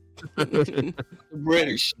 Yeah. The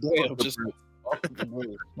British. Damn, just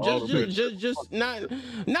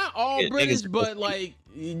not all British, but like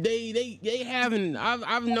they haven't.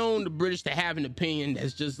 I've known the British to have an opinion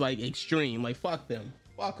that's just like extreme. Like fuck them.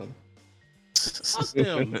 Fuck them. Fuck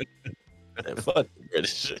them. Fuck the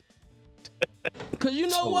British. Cause you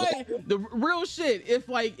know what? The real shit. If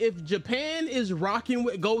Japan is rocking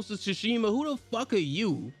with Ghost of Tsushima, who the fuck are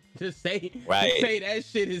you to say that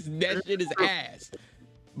shit is ass?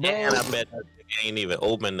 Bro. And I bet that ain't even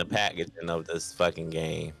opened the packaging of this fucking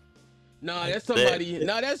game. Nah, that's somebody.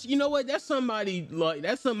 That's you know what? That's somebody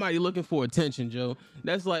looking for attention, Joe.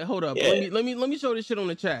 That's like, hold up. Yeah. Let me show this shit on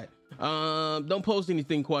the chat. Don't post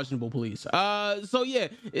anything questionable, please. So yeah,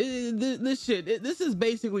 this is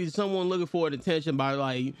basically someone looking for attention by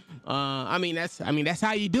like, that's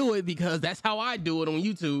how you do it because that's how I do it on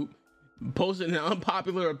YouTube, posting an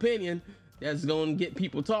unpopular opinion. that's gonna get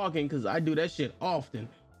people talking, because I do that shit often.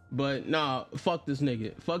 But nah, fuck this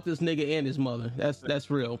nigga and his mother.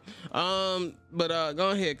 That's real. But go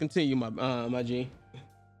ahead, continue, my G.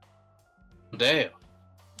 Damn.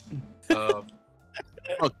 Fuck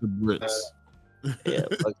the Brits. Yeah,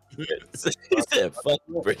 fuck the Brits. He said, "Fuck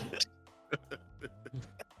the Brits."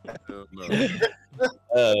 No.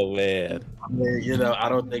 Oh man. I mean, you know, I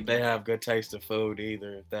don't think they have good taste of food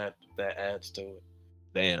either. If that adds to it.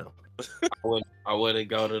 Damn. I wouldn't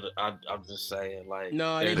go to the. I'm just saying, like.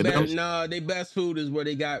 No, they best food is what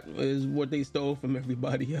they stole from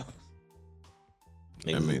everybody else.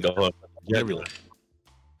 I mean, everything.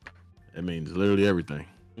 That means literally everything.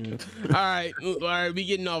 All right, we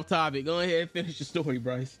getting off topic. Go ahead and finish your story,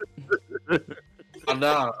 Bryce.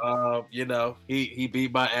 No, you know, he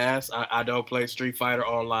beat my ass. I don't play Street Fighter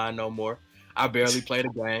online no more. I barely play the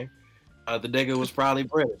game. The nigga was probably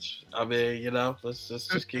British. I mean, you know, let's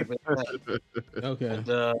just keep it at that. Okay. And,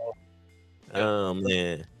 Oh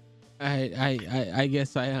man. I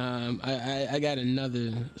guess I got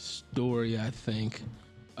another story, I think.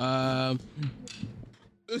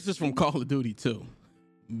 This is from Call of Duty 2.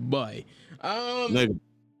 Boy. Nigger.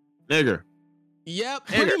 Yep,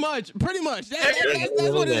 pretty much.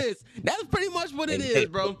 That's what it is. That's pretty much what it is,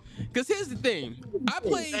 bro. Cause here's the thing. I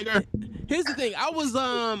was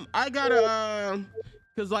I got a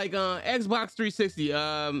cause like Xbox 360.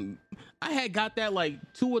 I had got that like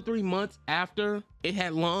 2 or 3 months after it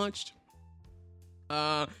had launched.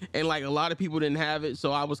 And like a lot of people didn't have it,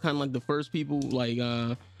 so I was kind of like the first people, like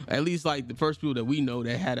at least like the first people that we know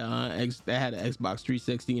that had an Xbox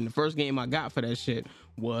 360. And the first game I got for that shit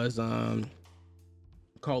was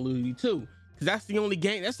Call of Duty 2, because that's the only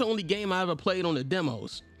game I ever played on the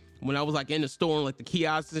demos. When I was like in the store and like the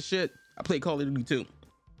kiosks and shit, I played Call of Duty 2.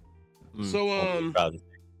 So You probably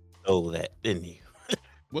stole that, didn't you?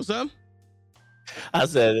 What's up? I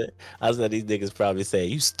said these niggas probably say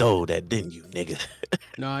you stole that, didn't you, nigga?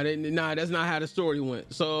 No, I didn't. Nah, that's not how the story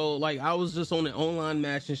went. So like I was just on an online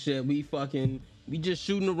match and shit. We just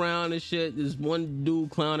shooting around and shit. There's one dude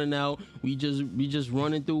clowning out. We just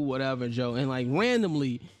running through whatever, Joe. And like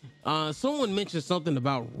randomly, someone mentioned something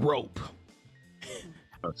about rope.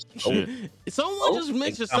 Someone just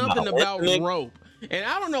mentioned something about rope. And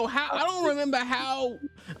I don't know how. I don't remember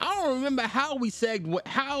how we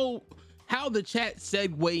how the chat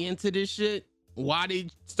segued into this shit. Why they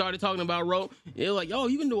started talking about rope. They're like, oh,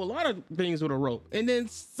 you can do a lot of things with a rope. And then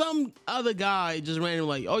some other guy just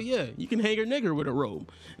randomly like, oh yeah, you can hang a nigger with a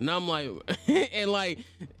rope. And I'm like,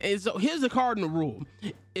 and so here's the cardinal rule.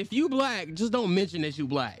 If you black, just don't mention that you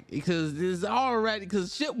black, because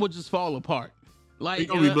shit will just fall apart. Like,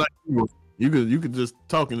 be black people. You could just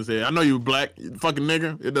talk and say, I know you black, you fucking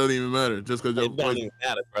nigger. It doesn't even matter just because it doesn't even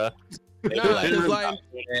matter, bro.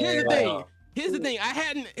 Here's the thing. I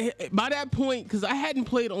hadn't, by that point, because I hadn't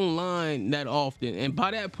played online that often, and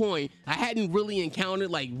by that point, I hadn't really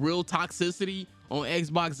encountered like real toxicity on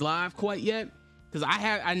Xbox Live quite yet. Because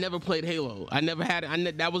I never played Halo. I never had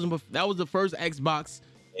it. That was the first Xbox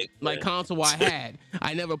like console I had.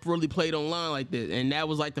 I never really played online like this, and that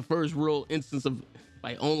was like the first real instance of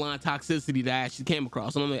like online toxicity that I actually came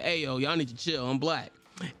across. And I'm like, hey yo, y'all need to chill. I'm black.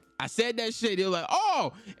 I said that shit. They were like,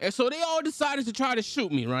 oh, and so they all decided to try to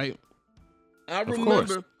shoot me, right? I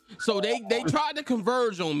remember. So they tried to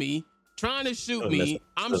converge on me, trying to shoot me.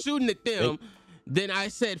 I'm shooting at them. Then I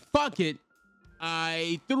said, fuck it.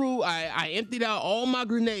 I emptied out all my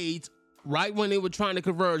grenades right when they were trying to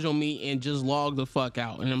converge on me and just logged the fuck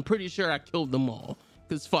out. And I'm pretty sure I killed them all,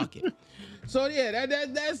 because fuck it. So yeah,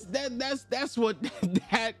 that's what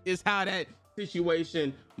that is how that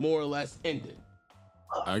situation more or less ended.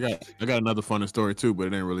 I got another funny story too, but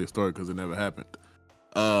it ain't really a story because it never happened.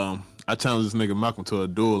 I challenged this nigga Malcolm to a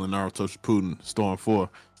duel in Naruto Shippuden Storm 4.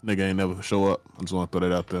 This nigga ain't never show up. I just want to throw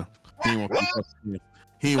that out there. He ain't want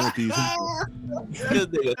these. This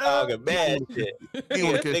nigga talking bad shit. He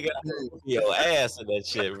want nigga your ass in that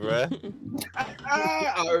shit, bro.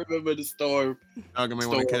 I remember the story. Dog may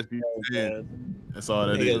want to catch these. That's all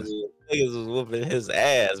that is. Niggas was whooping his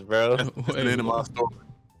ass, bro. That's the end of my story.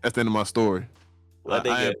 That's the end of my story. I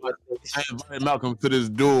invited Malcolm to this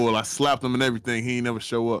duel. I slapped him and everything. He ain't never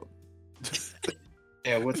show up.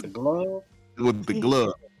 Yeah, with the glove? With the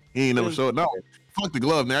glove. He ain't never showed up. No, fuck the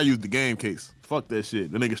glove. Now I used the game case. Fuck that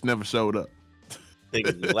shit. The niggas never showed up.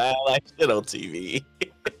 Niggas loud like shit on TV.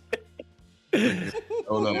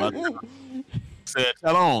 Hold up. I said,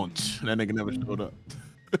 challenge. That nigga never showed up.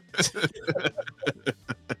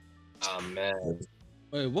 Oh, man.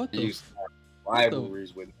 Wait, what the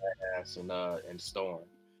rivalries with Ass and Storm.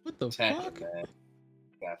 What the Attacking, fuck? Man.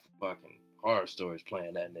 Got fucking horror stories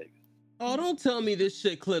playing that nigga. Oh, don't tell me this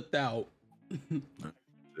shit clipped out.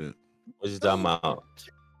 What you talking about?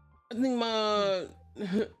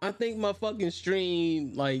 I think my fucking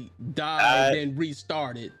stream like died and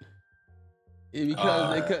restarted.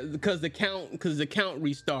 Because the count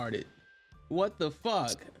restarted. What the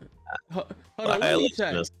fuck? Hold on, let me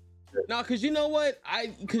check. No, cause you know what?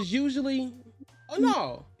 Cause usually, oh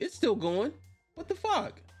no, it's still going. What the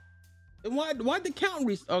fuck? And why the count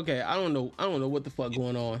Okay, I don't know what the fuck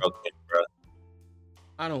going on. Okay, bro.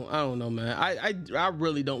 I don't know, man. I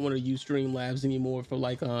really don't want to use Streamlabs anymore for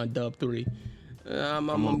like Dub 3. I'm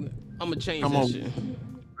gonna change that shit.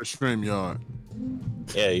 StreamYard.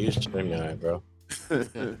 Yeah, use StreamYard, bro.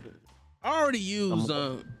 I already use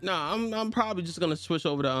I'm probably just gonna switch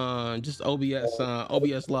over to just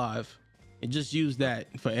OBS Live and just use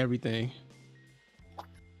that for everything.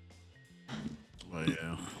 Well,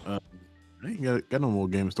 yeah. I ain't got no more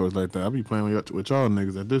game stories like that. I be playing with y'all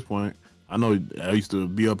niggas at this point. I know I used to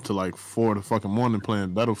be up to like 4 in the fucking morning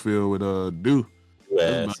playing Battlefield with Do.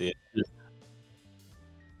 Yeah,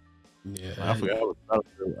 I forgot what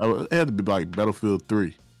Battlefield. It had to be like Battlefield 3.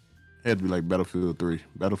 It had to be like Battlefield 3.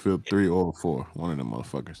 Battlefield 3 or 4. One of them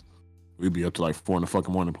motherfuckers. We'd be up to like 4 in the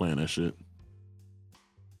fucking morning playing that shit.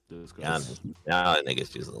 Y'all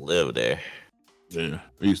niggas used to live there. Yeah,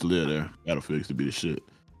 we used to live there. Battlefield used to be the shit.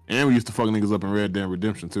 And we used to fuck niggas up in Red Dead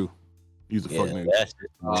Redemption too. We used to fuck niggas.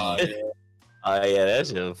 Oh yeah, that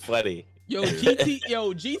shit was funny.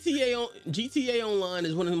 GTA Online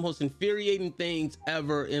is one of the most infuriating things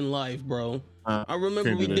ever in life, bro. I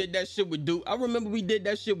remember we did that shit with Doom. I remember we did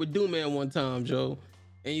that shit with Doom Man one time, Joe.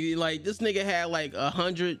 And you like this nigga had like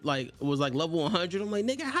 100, like was like level 100. I'm like,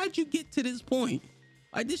 nigga, how'd you get to this point?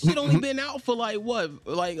 Like this shit only been out for like what,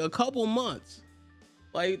 like a couple months.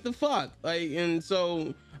 Like the fuck, like, and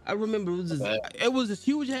so I remember it was this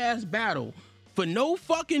huge ass battle for no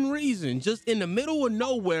fucking reason, just in the middle of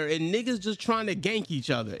nowhere, and niggas just trying to gank each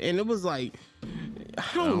other, and it was like,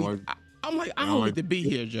 I don't need to be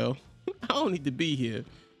here, Joe. I don't need to be here.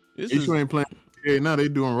 You ain't playing. Yeah, now they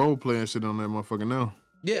doing role playing shit on that motherfucker now.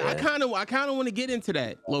 Yeah, I kind of want to get into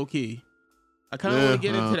that low key. I kind of want to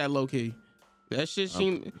get into that low key. That shit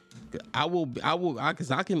seem. I can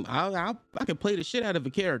play the shit out of a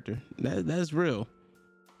character. That's real.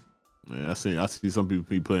 Yeah, I see some people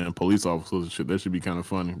be playing police officers and shit. That should be kind of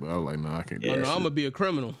funny, but I was like, no, I can't do that. No, I'm gonna be a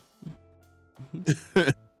criminal.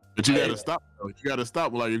 But you gotta stop. Though. You gotta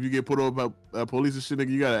stop. Like if you get put over by police and shit, nigga,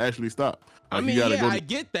 you gotta actually stop. Like, I mean, I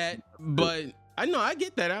get that, but I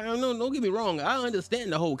get that. I don't know. Don't get me wrong. I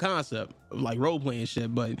understand the whole concept of like role playing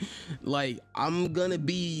shit, but like I'm gonna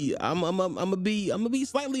be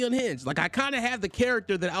slightly unhinged. Like I kind of have the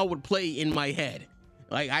character that I would play in my head.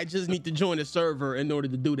 Like I just need to join a server in order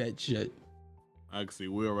to do that shit. I can see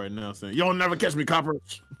Will right now saying, "Y'all never catch me,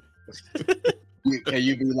 coppers." Can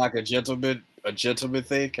you be like a gentleman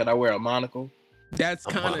thing? Can I wear a monocle? That's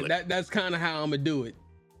kind of how I'm gonna do it.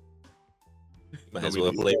 Might as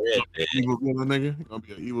well play Red Dead. Evil villain, nigga. You gonna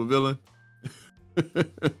be an evil villain.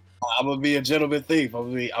 I'm gonna be a gentleman thief.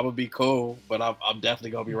 I'm gonna be cool, but I'm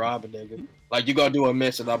definitely gonna be robbing niggas. Like you gonna do a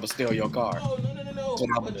mission, I'm gonna steal your car. Oh no!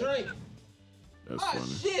 A drink. That's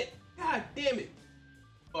funny. Shit! God damn it!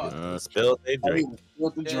 Spill they drink.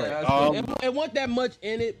 It wasn't that much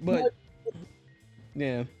in it, but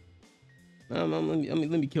yeah. Let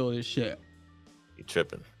me kill this shit. You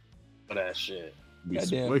tripping? For that shit.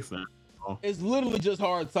 It's literally just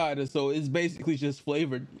hard cider, so it's basically just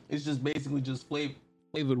flavored. It's just basically just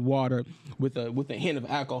flavored water with a hint of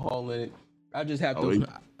alcohol in it. I just have to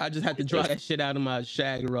dry that shit out of my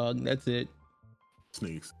shag rug. That's it.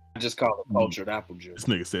 Sneaks. I just call it cultured apple juice.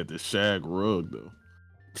 This nigga said the shag rug though.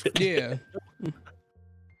 Yeah.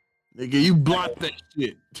 Nigga, you blocked that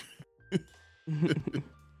shit.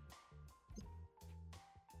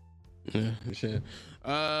 Yeah, shit.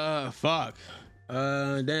 Fuck.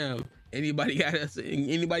 Damn. Anybody got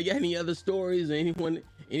any other stories or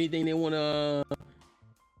anything they want to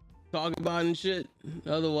talk about and shit?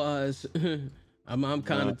 Otherwise, I'm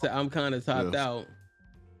kind of topped out.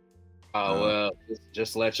 Oh well,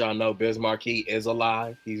 just to let y'all know, Biz Marquis is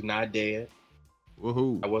alive. He's not dead.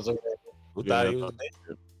 Woohoo! I wasn't. Who thought he was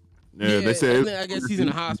dead? Yeah, they said. I guess he's in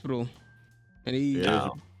the hospital, and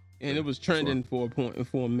it was trending for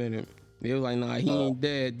a minute. They was like, nah, he ain't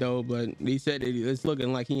dead though, but they said that it's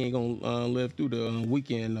looking like he ain't gonna live through the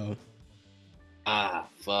weekend though. Ah,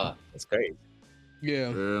 fuck, that's crazy.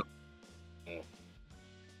 Yeah. I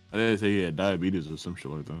didn't say he had diabetes or some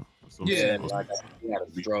shit like that. Like he had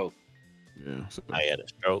a stroke. Yeah, so. I had a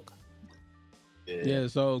stroke. Yeah,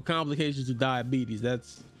 so complications of diabetes. That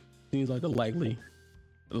seems like a likely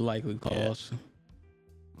cause.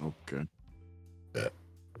 Okay. Yeah.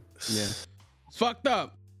 It's fucked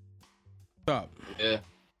up. Yeah.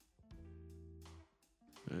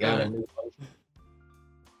 Yeah.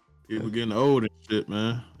 People getting old and shit,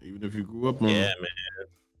 man. Even if you grew up on Yeah, man.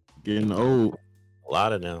 getting old. A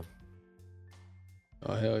lot of them.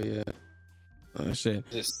 Oh hell yeah. Oh shit.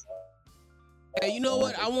 Just, Hey, you know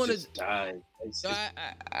what? I wanted just died.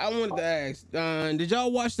 I wanted to ask. Did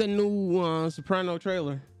y'all watch the new Soprano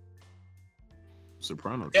trailer?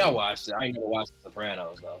 Soprano. Yeah, I watched it. I ain't never watched The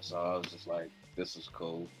Sopranos though, so I was just like, this is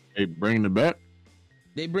cool. They bringing it back.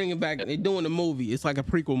 They bring it back. They doing the movie. It's like a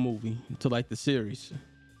prequel movie to like the series.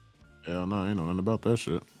 Hell no, I ain't know nothing about that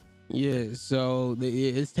shit. Yeah, so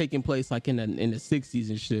it's taking place like in the 60s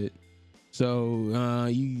and shit. So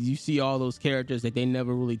you see all those characters that they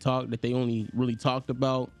never really talked, that they only really talked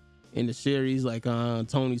about in the series, like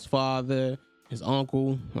Tony's father, his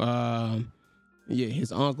uncle,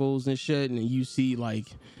 his uncles and shit. And you see like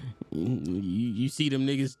you see them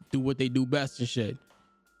niggas do what they do best and shit.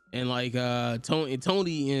 And like Tony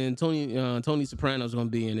Soprano's gonna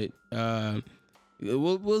be in it.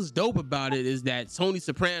 What's dope about it is that Tony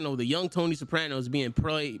Soprano, the young Tony Soprano, is being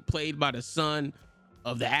played by the son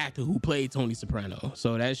of the actor who played Tony Soprano.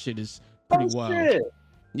 So that shit is pretty wild. Shit.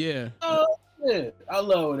 Yeah. Oh shit! I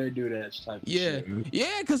love when they do that type of shit.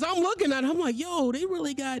 Yeah, because I'm looking at it, I'm like, yo, they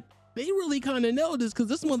really kind of nailed this, because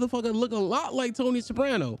this motherfucker look a lot like Tony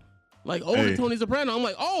Soprano. Like older Tony Soprano. I'm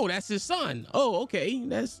like, oh, that's his son. Oh, okay.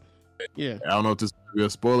 That's yeah. I don't know if this will be a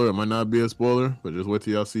spoiler. It might not be a spoiler, but just wait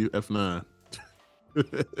till y'all see F9. What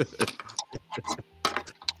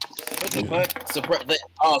the fuck?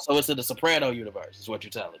 So it's in the Soprano universe, is what you're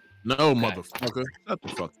telling me. No, motherfucker. Shut the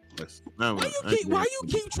fuck up. Why you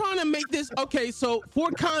keep trying to make this? Okay, so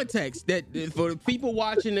for context, that for the people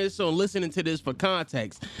watching this or listening to this for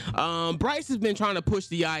context, Bryce has been trying to push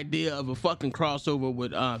the idea of a fucking crossover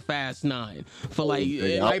with Fast 9 for like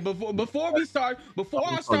before I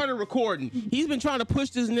started recording. He's been trying to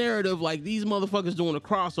push this narrative like these motherfuckers doing a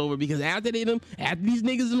crossover, because after these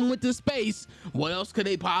niggas went to space, what else could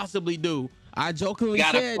they possibly do? I jokingly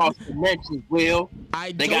said, cross dimensions, Will.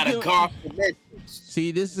 They gotta cross dimensions.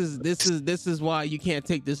 See, this is why you can't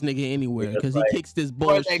take this nigga anywhere, because he kicks this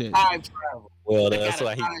bullshit. Well, that's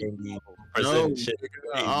why he can be presenting shit.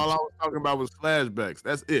 All I was talking about was flashbacks.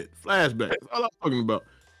 That's it. Flashbacks. That's all I was talking about.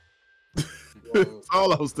 That's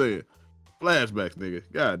all I was saying. Flashbacks, nigga.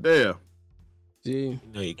 God damn. Gee. You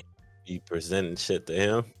know you can't be presenting shit to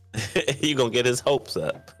him. You gonna get his hopes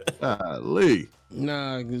up. Lee.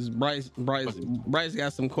 Nah, because Bryce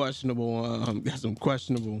got some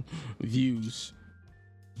questionable views.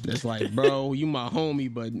 That's like, bro, you my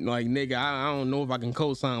homie, but like, nigga, I don't know if I can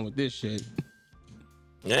co-sign with this shit.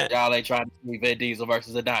 Yeah, y'all ain't trying to see Vin Diesel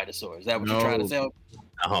versus a dinosaur. Is that what you're trying to tell?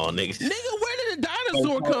 Oh, nigga. Nigga, where did the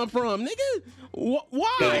dinosaur come from, nigga?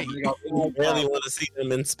 Why? You really want to see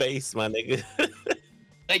them in space, my nigga?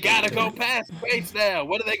 They gotta go past space now.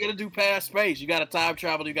 What are they gonna do past space? You gotta time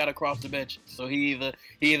travel. You gotta cross dimensions. So they gonna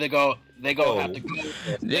have to go. They gonna have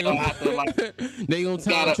to like. They gonna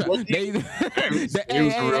time travel. They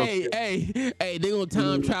gonna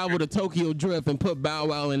time travel to Tokyo Drift and put Bow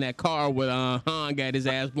Wow in that car with Han got his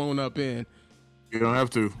ass blown up in. You don't have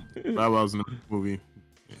to. Bow Wow's in the movie.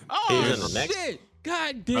 Oh shit!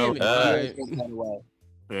 God damn it!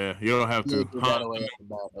 Yeah, you don't have to.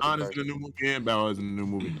 Han is in the new movie and Bow is in the new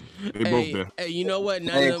movie. They both there. Hey, you know what?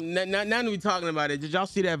 Now that we talking about it, did y'all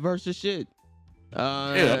see that Versus shit?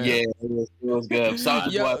 It was good.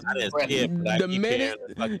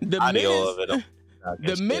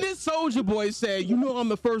 The minute Soulja Boy said, "You know, I'm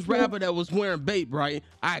the first rapper that was wearing Bape, right?"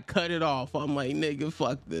 I cut it off. I'm like, nigga,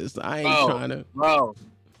 fuck this. I ain't trying to. Bro,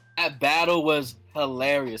 that battle was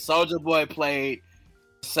hilarious. Soulja Boy played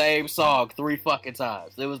the same song 3 fucking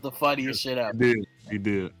times. It was the funniest shit ever. He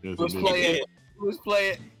did. Yes,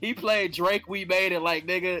 he played Drake, We Made It. Like,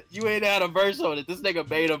 nigga, you ain't had a verse on it. This nigga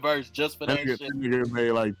made a verse just for that shit.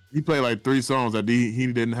 He played like 3 songs that he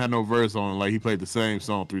didn't have no verse on. Like, he played the same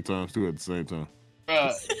song 3 times too at the same time.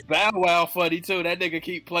 Bow Wow funny too. That nigga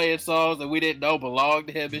keep playing songs that we didn't know belonged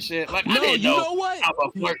to him and shit. Like, I didn't know what? How a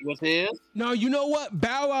flirt was his. No, you know what?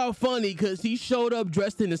 Bow Wow funny because he showed up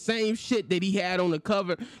dressed in the same shit that he had on the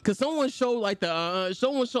cover. Cause someone showed like the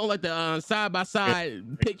side by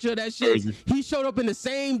side picture of that shit. He showed up in the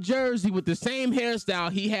same jersey with the same hairstyle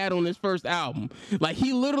he had on his first album. Like,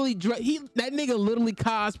 he literally that nigga literally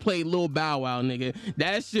cosplayed Lil Bow Wow, nigga.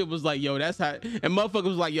 That shit was like, yo, that's how. And motherfucker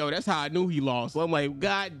was like, yo, that's how I knew he lost. So I'm like,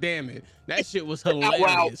 God damn it, that shit was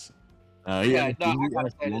hilarious. I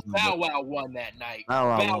gotta say this. Bow Wow won that night.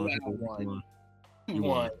 Bow Wow won.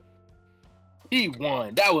 He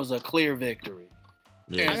won. That was a clear victory.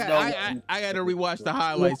 Yeah. I gotta rewatch the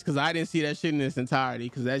highlights because I didn't see that shit in its entirety.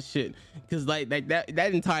 Because like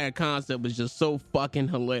that entire concept was just so fucking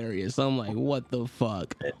hilarious. I'm like, what the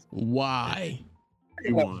fuck? Why?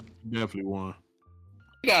 He won. He definitely won.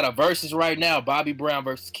 We got a versus right now: Bobby Brown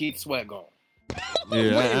versus Keith Sweat going.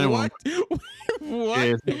 Yeah, Wait, what? What?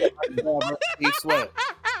 Yeah, Bobby Brown versus Keith Sweat.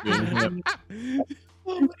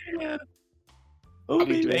 yeah.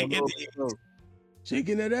 Bobby man, Brown.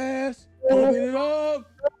 Shaking that ass, pumping it up,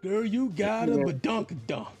 girl, you got a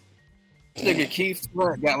badunk-a-dunk. Nigga Keith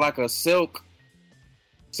Sweat got like a silk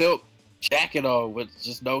jacket on with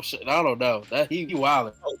just no shit. I don't know. That he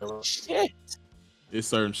wildin'. Oh, shit. It's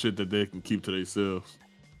certain shit that they can keep to themselves.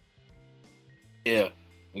 Yeah,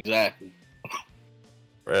 exactly.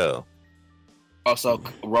 Bro. Also,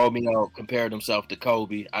 Romeo compared himself to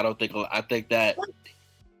Kobe. I think that.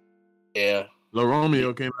 Yeah, Lil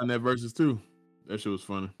Romeo came out in that verses too. That shit was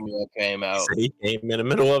funny. Romeo came out. So he came in the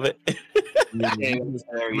middle of it. Came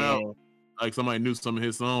out like somebody knew some of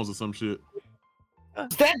his songs or some shit.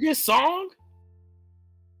 Is that his song?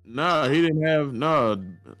 Nah, he didn't have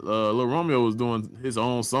Lil Romeo was doing his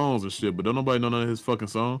own songs and shit, but don't nobody know none of his fucking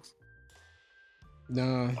songs.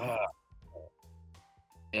 Nah.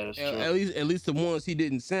 Yeah, that's true. At least the ones he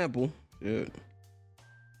didn't sample. Yeah.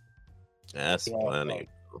 That's funny.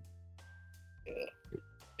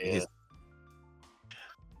 Yeah.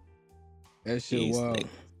 That shit These wild. niggas.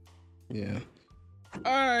 Yeah.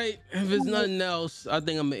 All right. If it's nothing else, I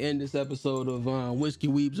think I'm gonna end this episode of Whiskey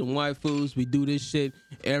Weebs and Waifus. We do this shit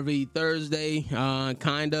every Thursday,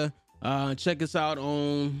 kinda. Check us out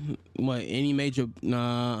on any major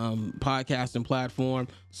podcasting platform.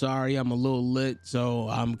 Sorry, I'm a little lit, so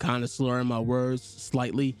I'm kind of slurring my words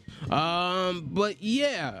slightly. But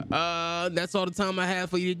yeah, that's all the time I have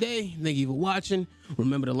for you today. Thank you for watching.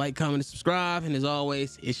 Remember to like, comment, and subscribe. And as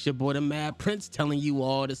always, it's your boy the Mad Prince telling you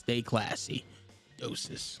all to stay classy.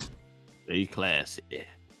 Doses. Stay classy.